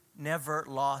actually never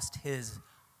lost his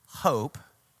hope.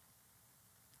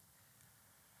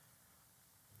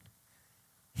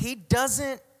 He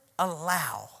doesn't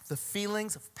allow the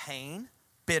feelings of pain,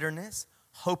 bitterness,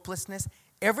 hopelessness,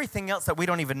 everything else that we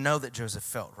don't even know that Joseph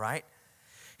felt, right?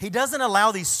 He doesn't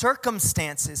allow these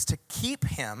circumstances to keep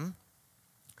him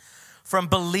from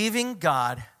believing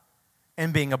God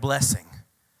and being a blessing.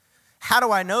 How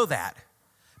do I know that?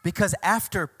 Because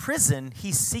after prison,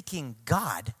 he's seeking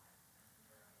God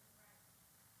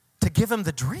to give him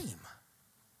the dream.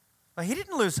 Well, he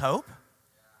didn't lose hope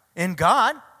in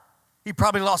God. He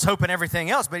probably lost hope in everything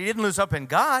else, but he didn't lose hope in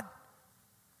God.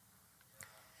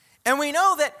 And we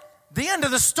know that the end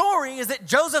of the story is that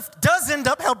Joseph does end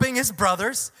up helping his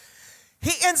brothers.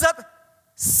 He ends up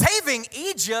saving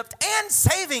Egypt and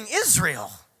saving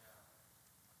Israel.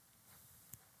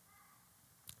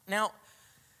 Now,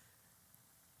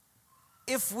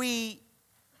 if we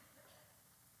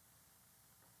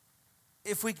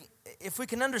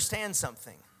can understand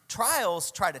something,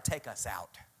 trials try to take us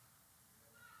out.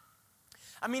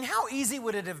 I mean, how easy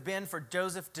would it have been for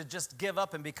Joseph to just give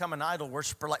up and become an idol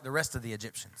worshiper like the rest of the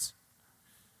Egyptians?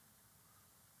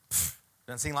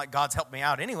 Doesn't seem like God's helped me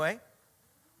out anyway.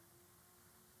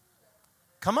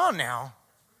 Come on now.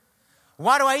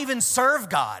 Why do I even serve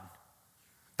God?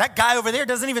 That guy over there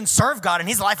doesn't even serve God, and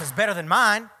his life is better than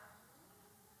mine.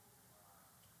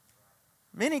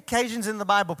 Many occasions in the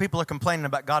Bible, people are complaining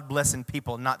about God blessing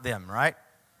people, not them, right?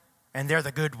 And they're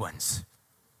the good ones.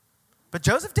 But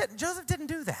Joseph didn't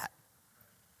do that.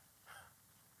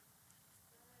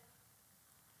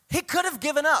 He could have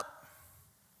given up.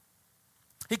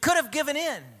 He could have given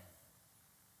in.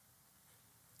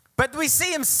 But we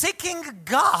see him seeking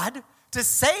God to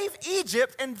save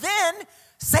Egypt and then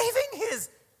saving his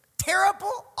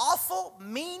terrible, awful,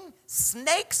 mean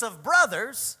snakes of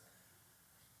brothers.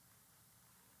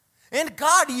 And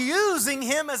God using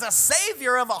him as a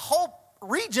savior of a whole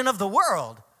region of the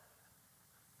world.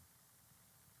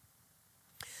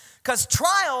 Because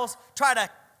trials try to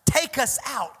take us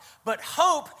out, but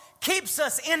hope keeps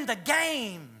us in the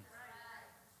game.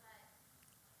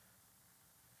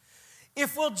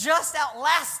 If we'll just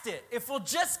outlast it, if we'll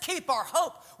just keep our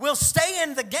hope, we'll stay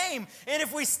in the game. And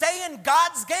if we stay in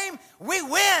God's game, we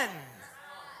win.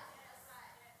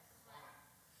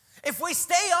 If we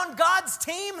stay on God's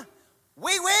team,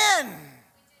 we win.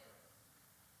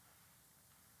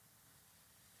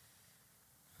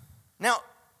 Now,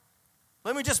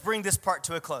 let me just bring this part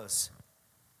to a close,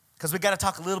 because we got to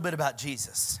talk a little bit about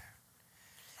Jesus.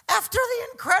 After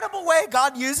the incredible way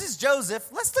God uses Joseph,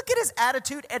 let's look at his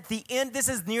attitude at the end. This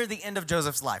is near the end of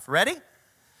Joseph's life. Ready?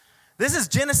 This is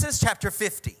Genesis chapter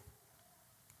 50.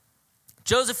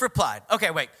 Joseph replied,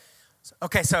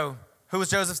 so who was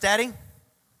Joseph's daddy?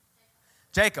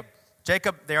 Jacob.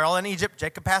 They're all in Egypt.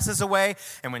 Jacob passes away.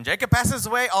 And when Jacob passes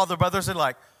away, all the brothers are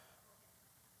like,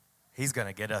 he's going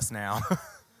to get us now.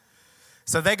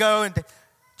 So they go and,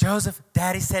 Joseph,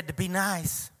 daddy said to be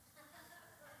nice.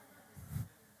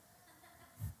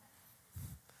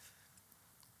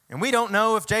 And we don't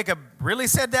know if Jacob really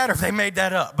said that or if they made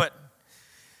that up. But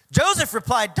Joseph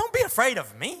replied, don't be afraid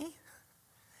of me.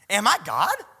 Am I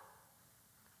God?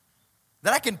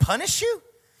 That I can punish you?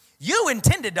 You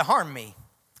intended to harm me,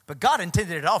 but God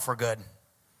intended it all for good.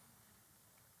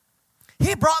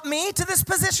 He brought me to this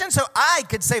position so I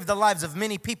could save the lives of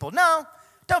many people. No,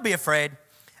 don't be afraid.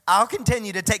 I'll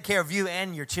continue to take care of you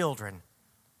and your children.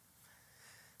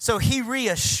 So he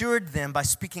reassured them by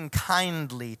speaking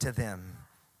kindly to them.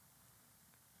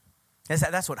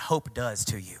 That's what hope does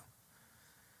to you.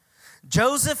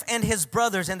 Joseph and his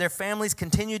brothers and their families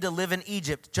continued to live in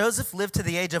Egypt. Joseph lived to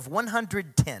the age of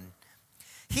 110.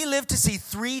 He lived to see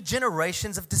 3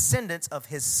 generations of descendants of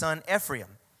his son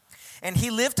Ephraim. And he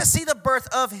lived to see the birth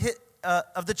of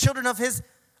the children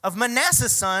of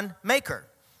Manasseh's son Machir,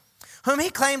 whom he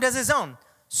claimed as his own.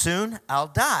 Soon I'll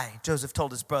die, Joseph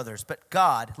told his brothers. But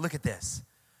God, look at this.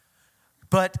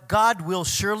 But God will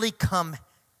surely come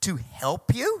to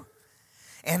help you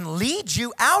and lead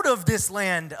you out of this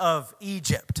land of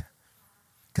Egypt.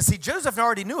 Because see, Joseph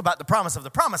already knew about the promise of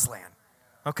the promised land.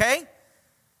 Okay?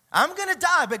 I'm going to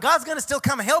die, but God's going to still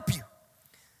come help you.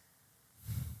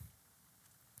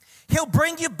 He'll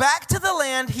bring you back to the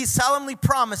land he solemnly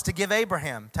promised to give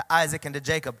Abraham, to Isaac, and to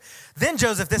Jacob. Then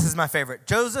Joseph, this is my favorite.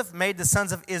 Joseph made the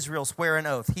sons of Israel swear an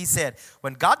oath. He said,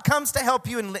 when God comes to help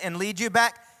you and lead you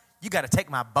back, you got to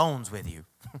take my bones with you.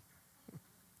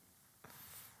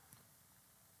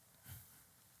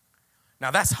 Now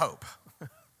that's hope.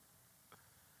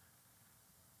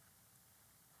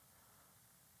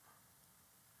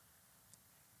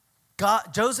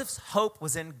 Joseph's hope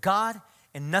was in God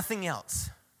and nothing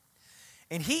else.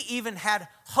 And he even had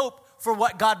hope for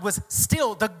what God was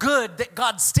still, the good that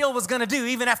God still was going to do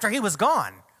even after he was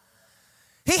gone.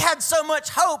 He had so much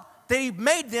hope that he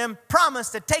made them promise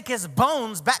to take his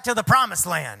bones back to the promised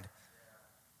land.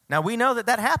 Now we know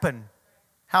that happened.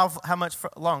 How much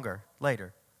longer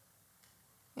later?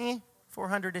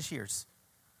 400-ish years.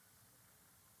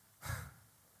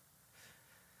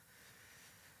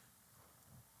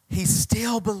 He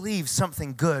still believed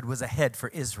something good was ahead for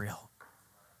Israel.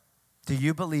 Do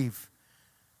you believe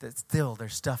that still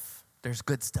there's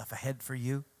good stuff ahead for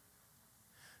you?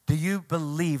 Do you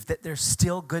believe that there's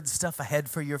still good stuff ahead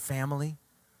for your family?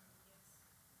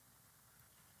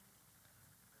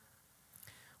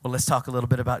 Well, let's talk a little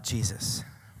bit about Jesus.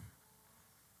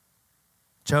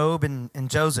 Job and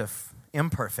Joseph,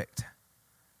 imperfect,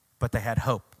 but they had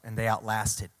hope and they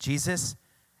outlasted. Jesus,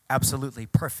 absolutely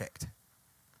perfect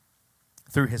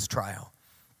through his trial.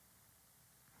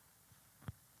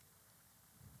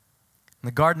 In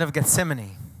the Garden of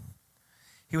Gethsemane,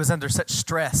 he was under such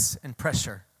stress and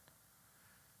pressure,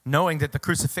 knowing that the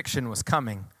crucifixion was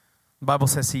coming. The Bible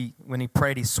says when he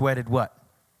prayed, he sweated what?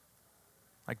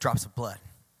 Like drops of blood.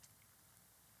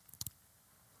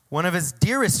 One of his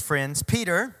dearest friends,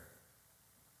 Peter,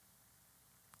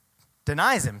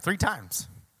 denies him 3 times.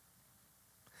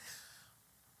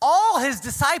 All his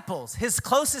disciples, his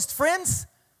closest friends,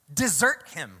 desert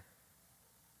him.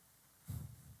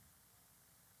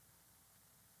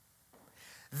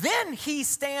 Then he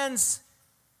stands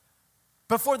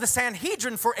before the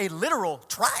Sanhedrin for a literal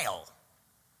trial.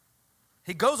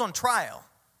 He goes on trial.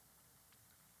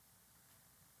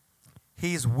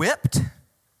 He's whipped.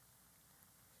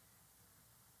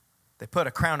 They put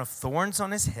a crown of thorns on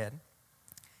his head.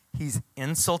 He's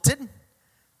insulted,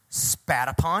 spat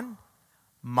upon,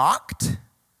 mocked,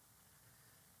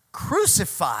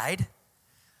 crucified,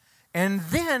 and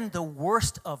then the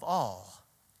worst of all,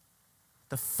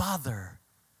 the Father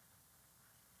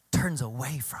turns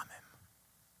away from him.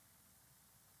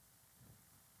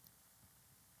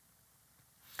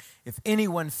 If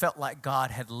anyone felt like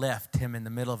God had left him in the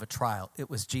middle of a trial, it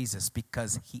was Jesus,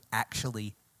 because he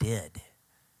actually did.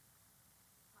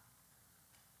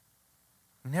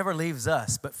 He never leaves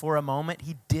us, but for a moment,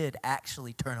 he did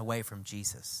actually turn away from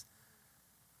Jesus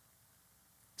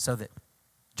so that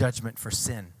judgment for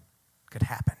sin could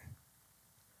happen.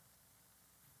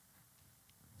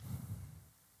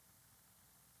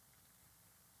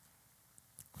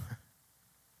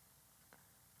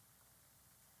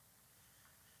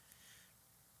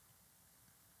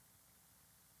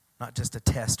 Not just a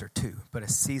test or two, but a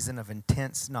season of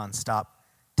intense, nonstop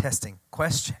testing.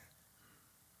 Question.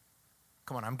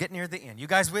 Come on, I'm getting near the end. You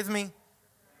guys with me?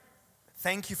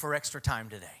 Thank you for extra time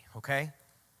today, okay?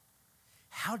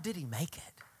 How did he make it?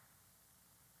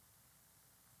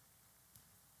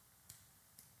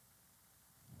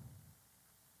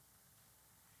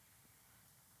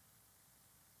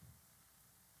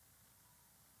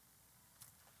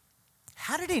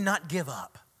 How did he not give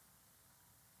up?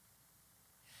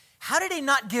 How did he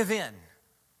not give in?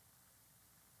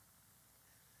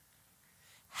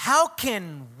 How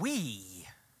can we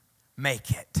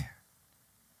make it?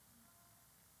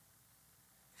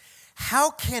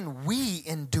 How can we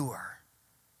endure?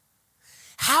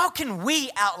 How can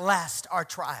we outlast our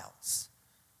trials?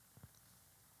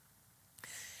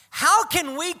 How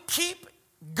can we keep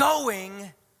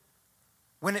going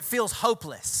when it feels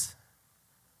hopeless?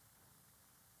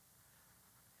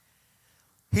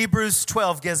 Hebrews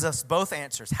 12 gives us both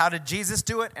answers. How did Jesus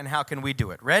do it and how can we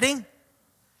do it? Ready?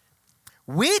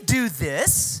 We do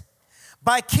this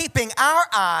by keeping our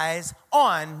eyes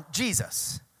on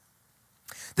Jesus,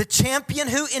 the champion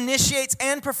who initiates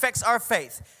and perfects our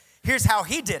faith. Here's how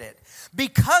he did it.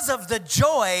 Because of the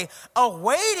joy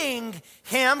awaiting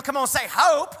him, come on, say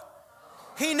hope.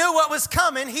 He knew what was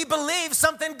coming. He believed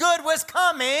something good was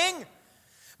coming.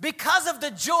 Because of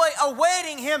the joy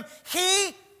awaiting him,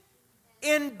 he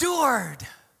endured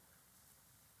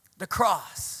the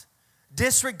cross,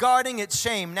 disregarding its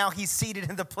shame. Now he's seated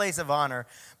in the place of honor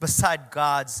beside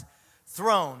God's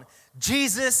throne.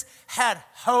 Jesus had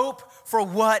hope for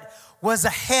what was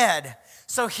ahead,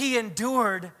 so he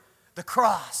endured the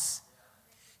cross.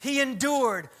 He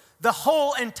endured the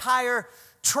whole entire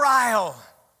trial.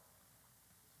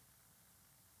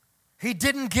 He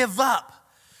didn't give up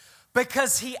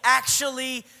because he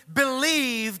actually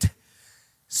believed.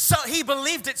 So he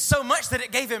believed it so much that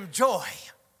it gave him joy.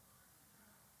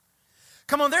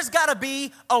 Come on, there's got to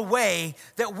be a way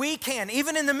that we can,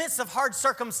 even in the midst of hard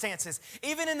circumstances,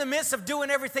 even in the midst of doing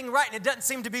everything right and it doesn't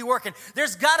seem to be working,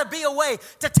 there's got to be a way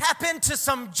to tap into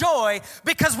some joy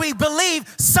because we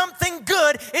believe something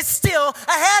good is still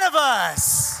ahead of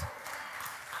us.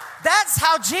 That's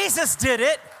how Jesus did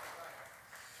it.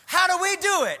 How do we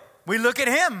do it? We look at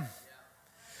him.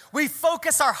 We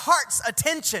focus our heart's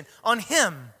attention on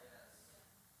him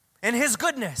and his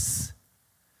goodness.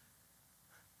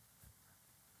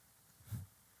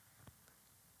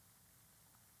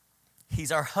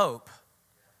 He's our hope.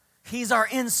 He's our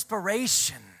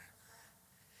inspiration.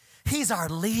 He's our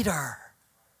leader.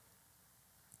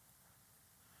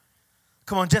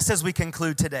 Come on, just as we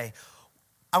conclude today,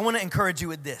 I want to encourage you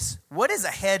with this. What is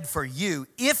ahead for you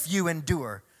if you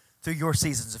endure through your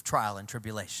seasons of trial and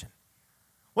tribulation?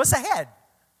 What's ahead?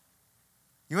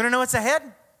 You want to know what's ahead?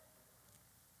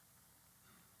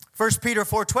 1 Peter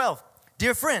 4:12.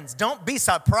 Dear friends, don't be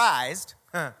surprised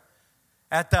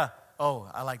at the,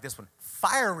 I like this one,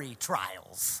 fiery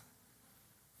trials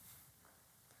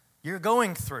you're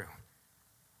going through.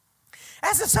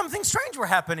 As if something strange were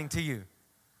happening to you.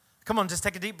 Come on, just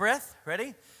take a deep breath.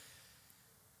 Ready?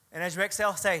 And as you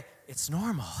exhale, say, it's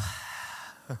normal.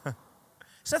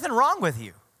 There's nothing wrong with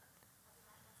you.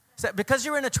 Because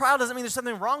you're in a trial doesn't mean there's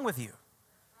something wrong with you.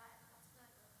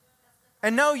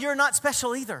 And no, you're not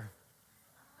special either.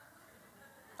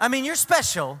 I mean, you're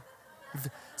special.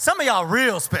 Some of y'all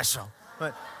real special.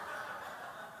 But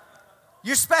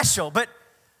you're special. But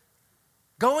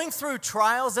going through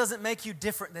trials doesn't make you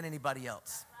different than anybody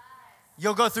else.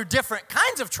 You'll go through different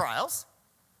kinds of trials.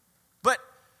 But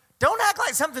don't act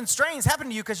like something strange happened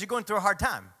to you because you're going through a hard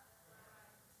time.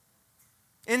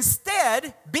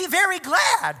 Instead, be very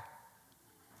glad.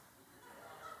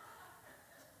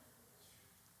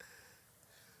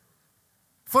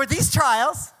 For these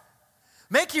trials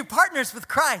make you partners with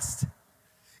Christ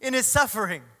in his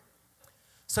suffering,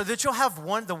 so that you'll have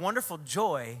the wonderful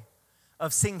joy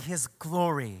of seeing his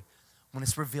glory when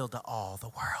it's revealed to all the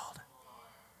world.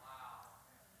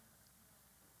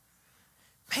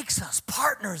 Makes us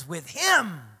partners with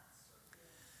him.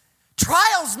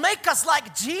 Trials make us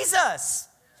like Jesus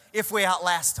if we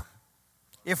outlast them,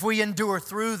 if we endure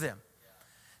through them.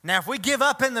 Now, if we give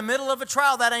up in the middle of a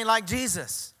trial, that ain't like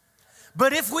Jesus.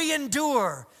 But if we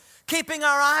endure, keeping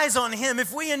our eyes on him,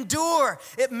 if we endure,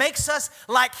 it makes us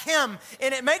like him,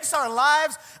 and it makes our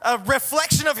lives a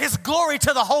reflection of his glory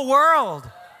to the whole world.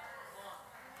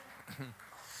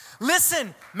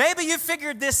 Listen, maybe you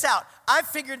figured this out. I've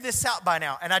figured this out by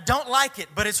now, and I don't like it,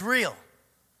 but it's real.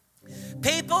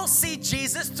 People see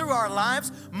Jesus through our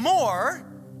lives more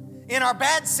in our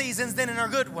bad seasons than in our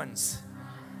good ones.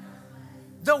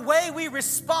 The way we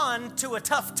respond to a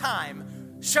tough time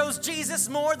shows Jesus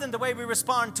more than the way we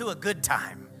respond to a good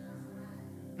time.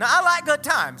 Now, I like good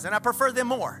times, and I prefer them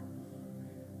more.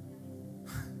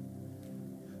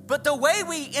 But the way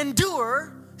we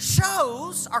endure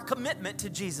shows our commitment to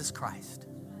Jesus Christ.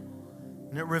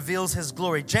 And it reveals His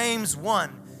glory. James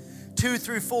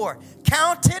 1:2-4.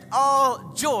 Count it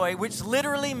all joy, which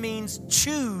literally means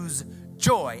choose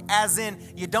joy, as in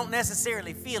you don't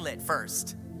necessarily feel it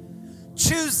first.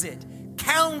 Choose it,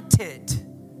 count it,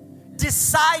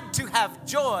 decide to have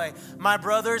joy, my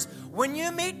brothers, when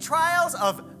you meet trials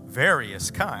of various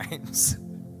kinds.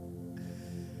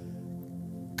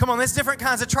 Come on, there's different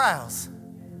kinds of trials.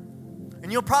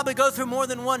 And you'll probably go through more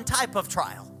than one type of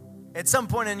trial at some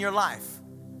point in your life.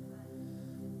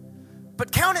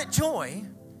 But count it joy.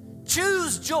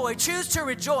 Choose joy, choose to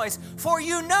rejoice, for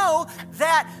you know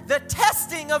that the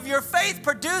testing of your faith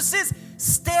produces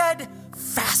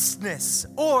steadfastness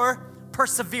or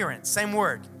perseverance. Same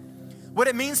word. What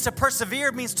it means to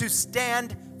persevere means to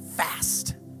stand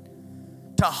fast,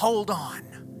 to hold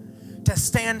on, to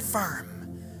stand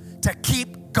firm, to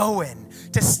keep going,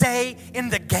 to stay in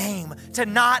the game, to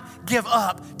not give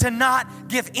up, to not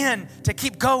give in, to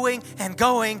keep going and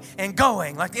going and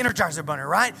going, like the Energizer Bunny,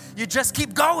 right? You just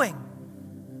keep going.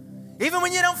 Even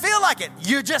when you don't feel like it,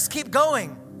 you just keep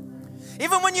going.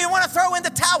 Even when you want to throw in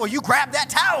the towel, you grab that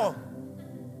towel.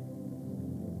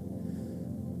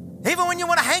 Even when you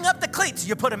want to hang up the cleats,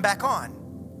 you put them back on.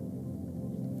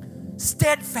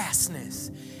 Steadfastness.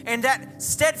 And that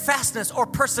steadfastness or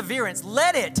perseverance,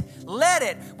 let it.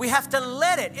 We have to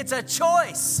let it. It's a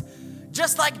choice.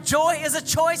 Just like joy is a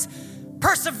choice,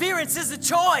 perseverance is a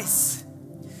choice.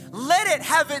 Let it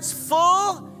have its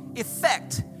full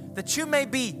effect, that you may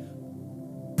be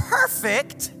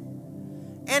perfect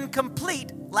and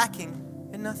complete, lacking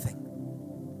in nothing.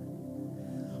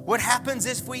 What happens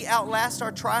if we outlast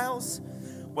our trials?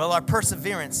 Well, our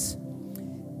perseverance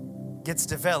gets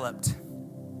developed.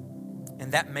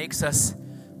 And that makes us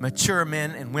mature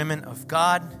men and women of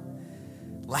God,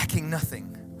 lacking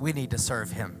nothing. We need to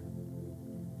serve Him.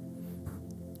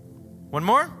 One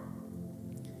more.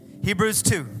 Hebrews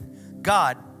 2.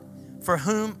 God, for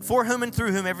whom and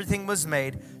through whom everything was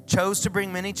made, chose to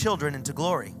bring many children into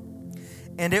glory.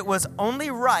 And it was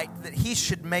only right that He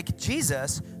should make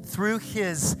Jesus, through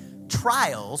His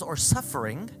trials or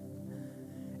suffering,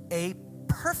 a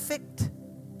perfect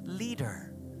leader,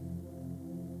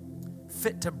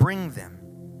 fit to bring them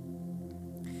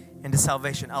into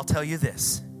salvation. I'll tell you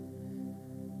this.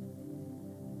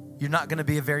 You're not going to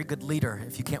be a very good leader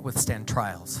if you can't withstand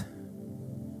trials.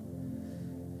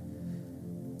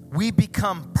 We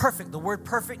become perfect. The word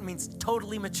perfect means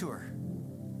totally mature.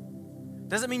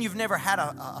 Doesn't mean you've never had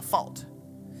a fault.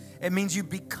 It means you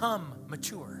become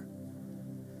mature.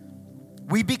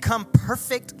 We become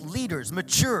perfect leaders,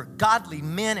 mature, godly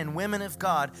men and women of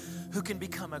God who can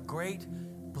become a great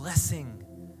blessing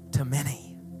to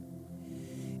many.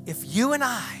 If you and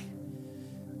I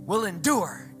will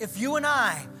endure, if you and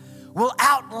I will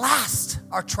outlast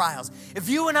our trials, if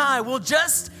you and I will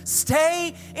just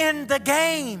stay in the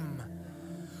game,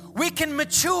 we can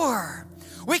mature.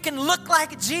 We can look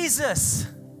like Jesus.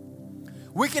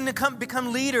 We can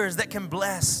become leaders that can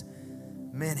bless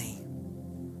many.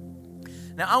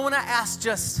 Now, I want to ask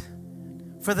just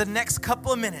for the next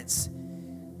couple of minutes,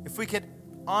 if we could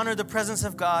honor the presence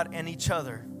of God and each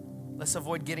other. Let's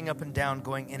avoid getting up and down,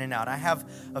 going in and out. I have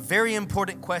a very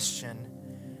important question,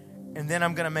 and then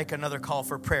I'm going to make another call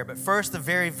for prayer. But first, a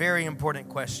very, very important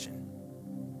question.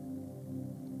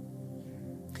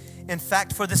 In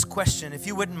fact, for this question, if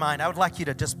you wouldn't mind, I would like you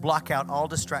to just block out all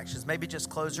distractions. Maybe just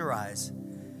close your eyes.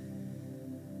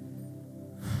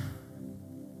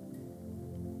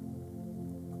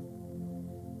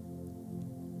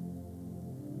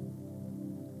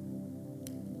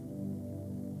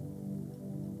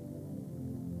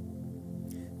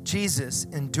 Jesus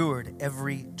endured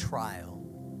every trial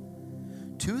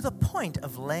to the point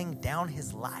of laying down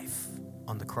His life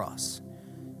on the cross.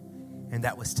 And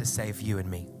that was to save you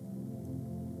and me.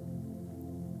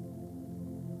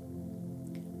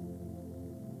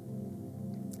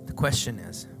 The question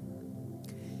is,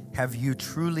 have you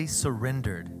truly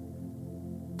surrendered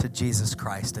to Jesus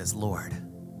Christ as Lord?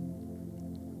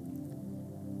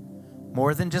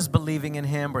 More than just believing in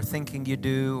Him or thinking you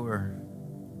do or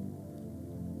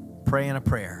praying a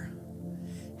prayer.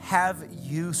 Have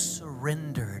you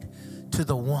surrendered to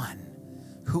the one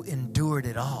who endured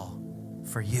it all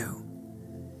for you?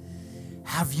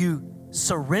 Have you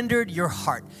surrendered your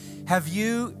heart? Have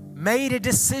you made a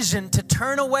decision to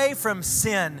turn away from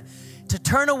sin, to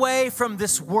turn away from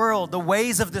this world, the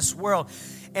ways of this world,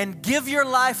 and give your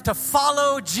life to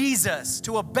follow Jesus,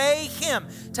 to obey Him,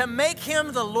 to make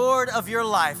Him the Lord of your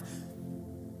life.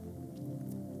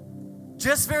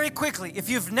 Just very quickly, if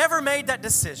you've never made that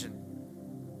decision,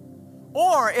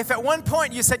 or if at one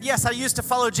point you said, yes, I used to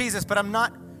follow Jesus, but I'm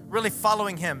not really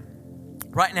following Him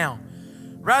right now.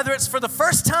 Rather it's for the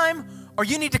first time, or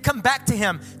you need to come back to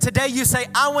Him. Today you say,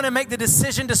 I want to make the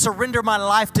decision to surrender my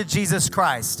life to Jesus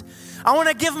Christ. I want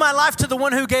to give my life to the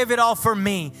one who gave it all for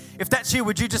me. If that's you,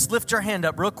 would you just lift your hand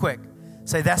up real quick?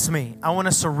 Say, that's me. I want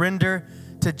to surrender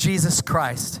to Jesus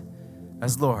Christ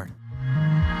as Lord.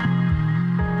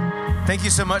 Thank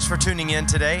you so much for tuning in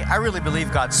today. I really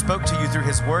believe God spoke to you through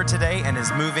His Word today and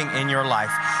is moving in your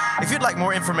life. If you'd like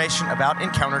more information about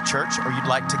Encounter Church, or you'd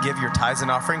like to give your tithes and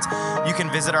offerings, you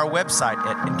can visit our website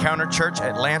at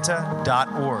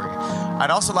encounterchurchatlanta.org.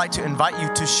 I'd also like to invite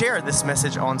you to share this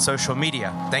message on social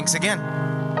media. Thanks again.